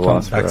man. to another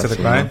loss. Back for to us, the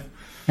you know? grind?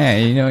 Yeah,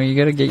 you know, you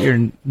gotta get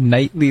your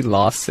nightly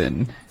loss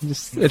in.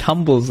 It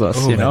humbles us,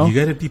 Oh, you man, know? you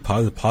gotta be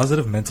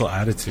positive mental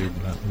attitude,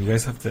 man. You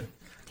guys have to,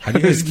 how do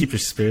you guys keep your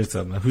spirits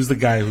up, man? Who's the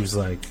guy who's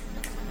like,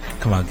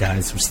 come on,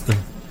 guys, we're still,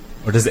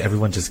 or does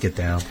everyone just get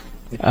down?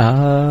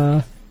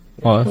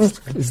 Well,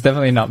 it's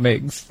definitely not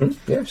Migs.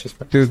 Yeah, it's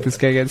just Dude, this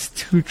guy gets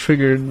too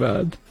triggered,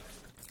 man.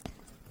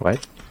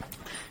 what?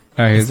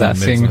 He was It's not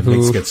asking Migs when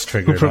Migs who gets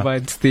triggered, huh?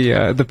 provides the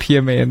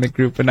PMA in the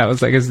group, and I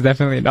was like, it's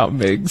definitely not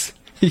Migs.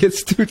 He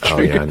gets too Oh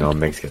triggered. yeah, no,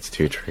 Migs gets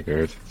too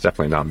triggered. It's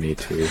definitely not me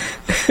too.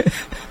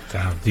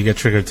 Damn. Do you get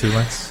triggered too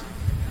much?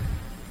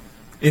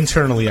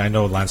 Internally, I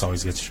know Lance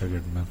always gets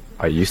triggered, man.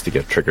 I used to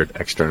get triggered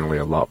externally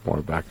a lot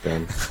more back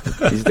then.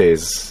 These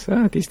days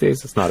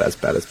it's not as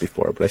bad as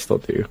before, but I still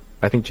do.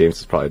 I think James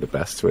is probably the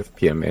best with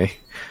PMA.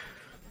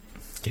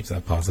 Keeps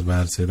that positive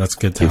attitude. That's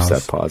good to Keeps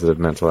have. that positive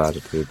mental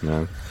attitude,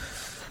 man.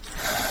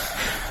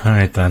 All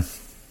right, then.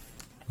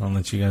 I'll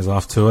let you guys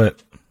off to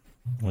it.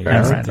 Well, you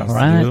guys have things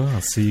to do.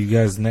 I'll see you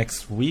guys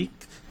next week.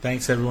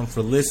 Thanks, everyone,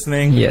 for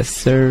listening. Yes,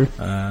 sir.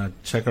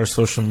 Check our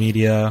social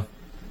media.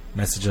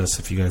 Message us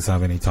if you guys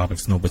have any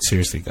topics. No, but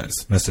seriously,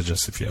 guys, message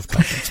us if you have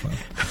topics, man.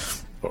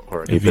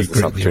 or any It'd be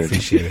business greatly opportunity.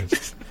 appreciated.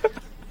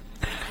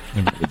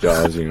 Any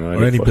jobs, you know.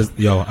 Or any business.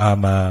 Yo,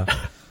 I'm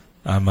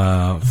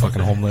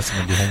fucking homeless. I'm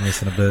gonna be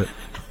homeless in a bit.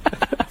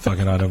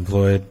 Fucking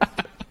unemployed.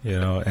 You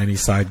know, any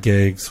side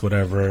gigs,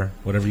 whatever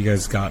you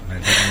guys got,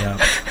 man, hit me up.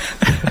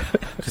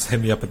 Just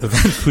hit me up at the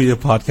Vancouver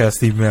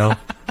podcast email.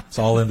 It's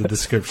all in the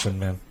description,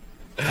 man.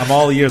 I'm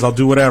all ears. I'll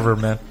do whatever,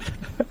 man.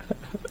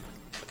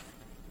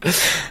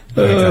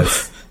 All right,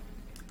 guys.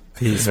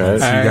 Peace. Man.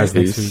 See you guys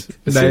next week. See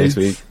you next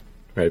week.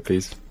 All right,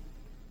 peace.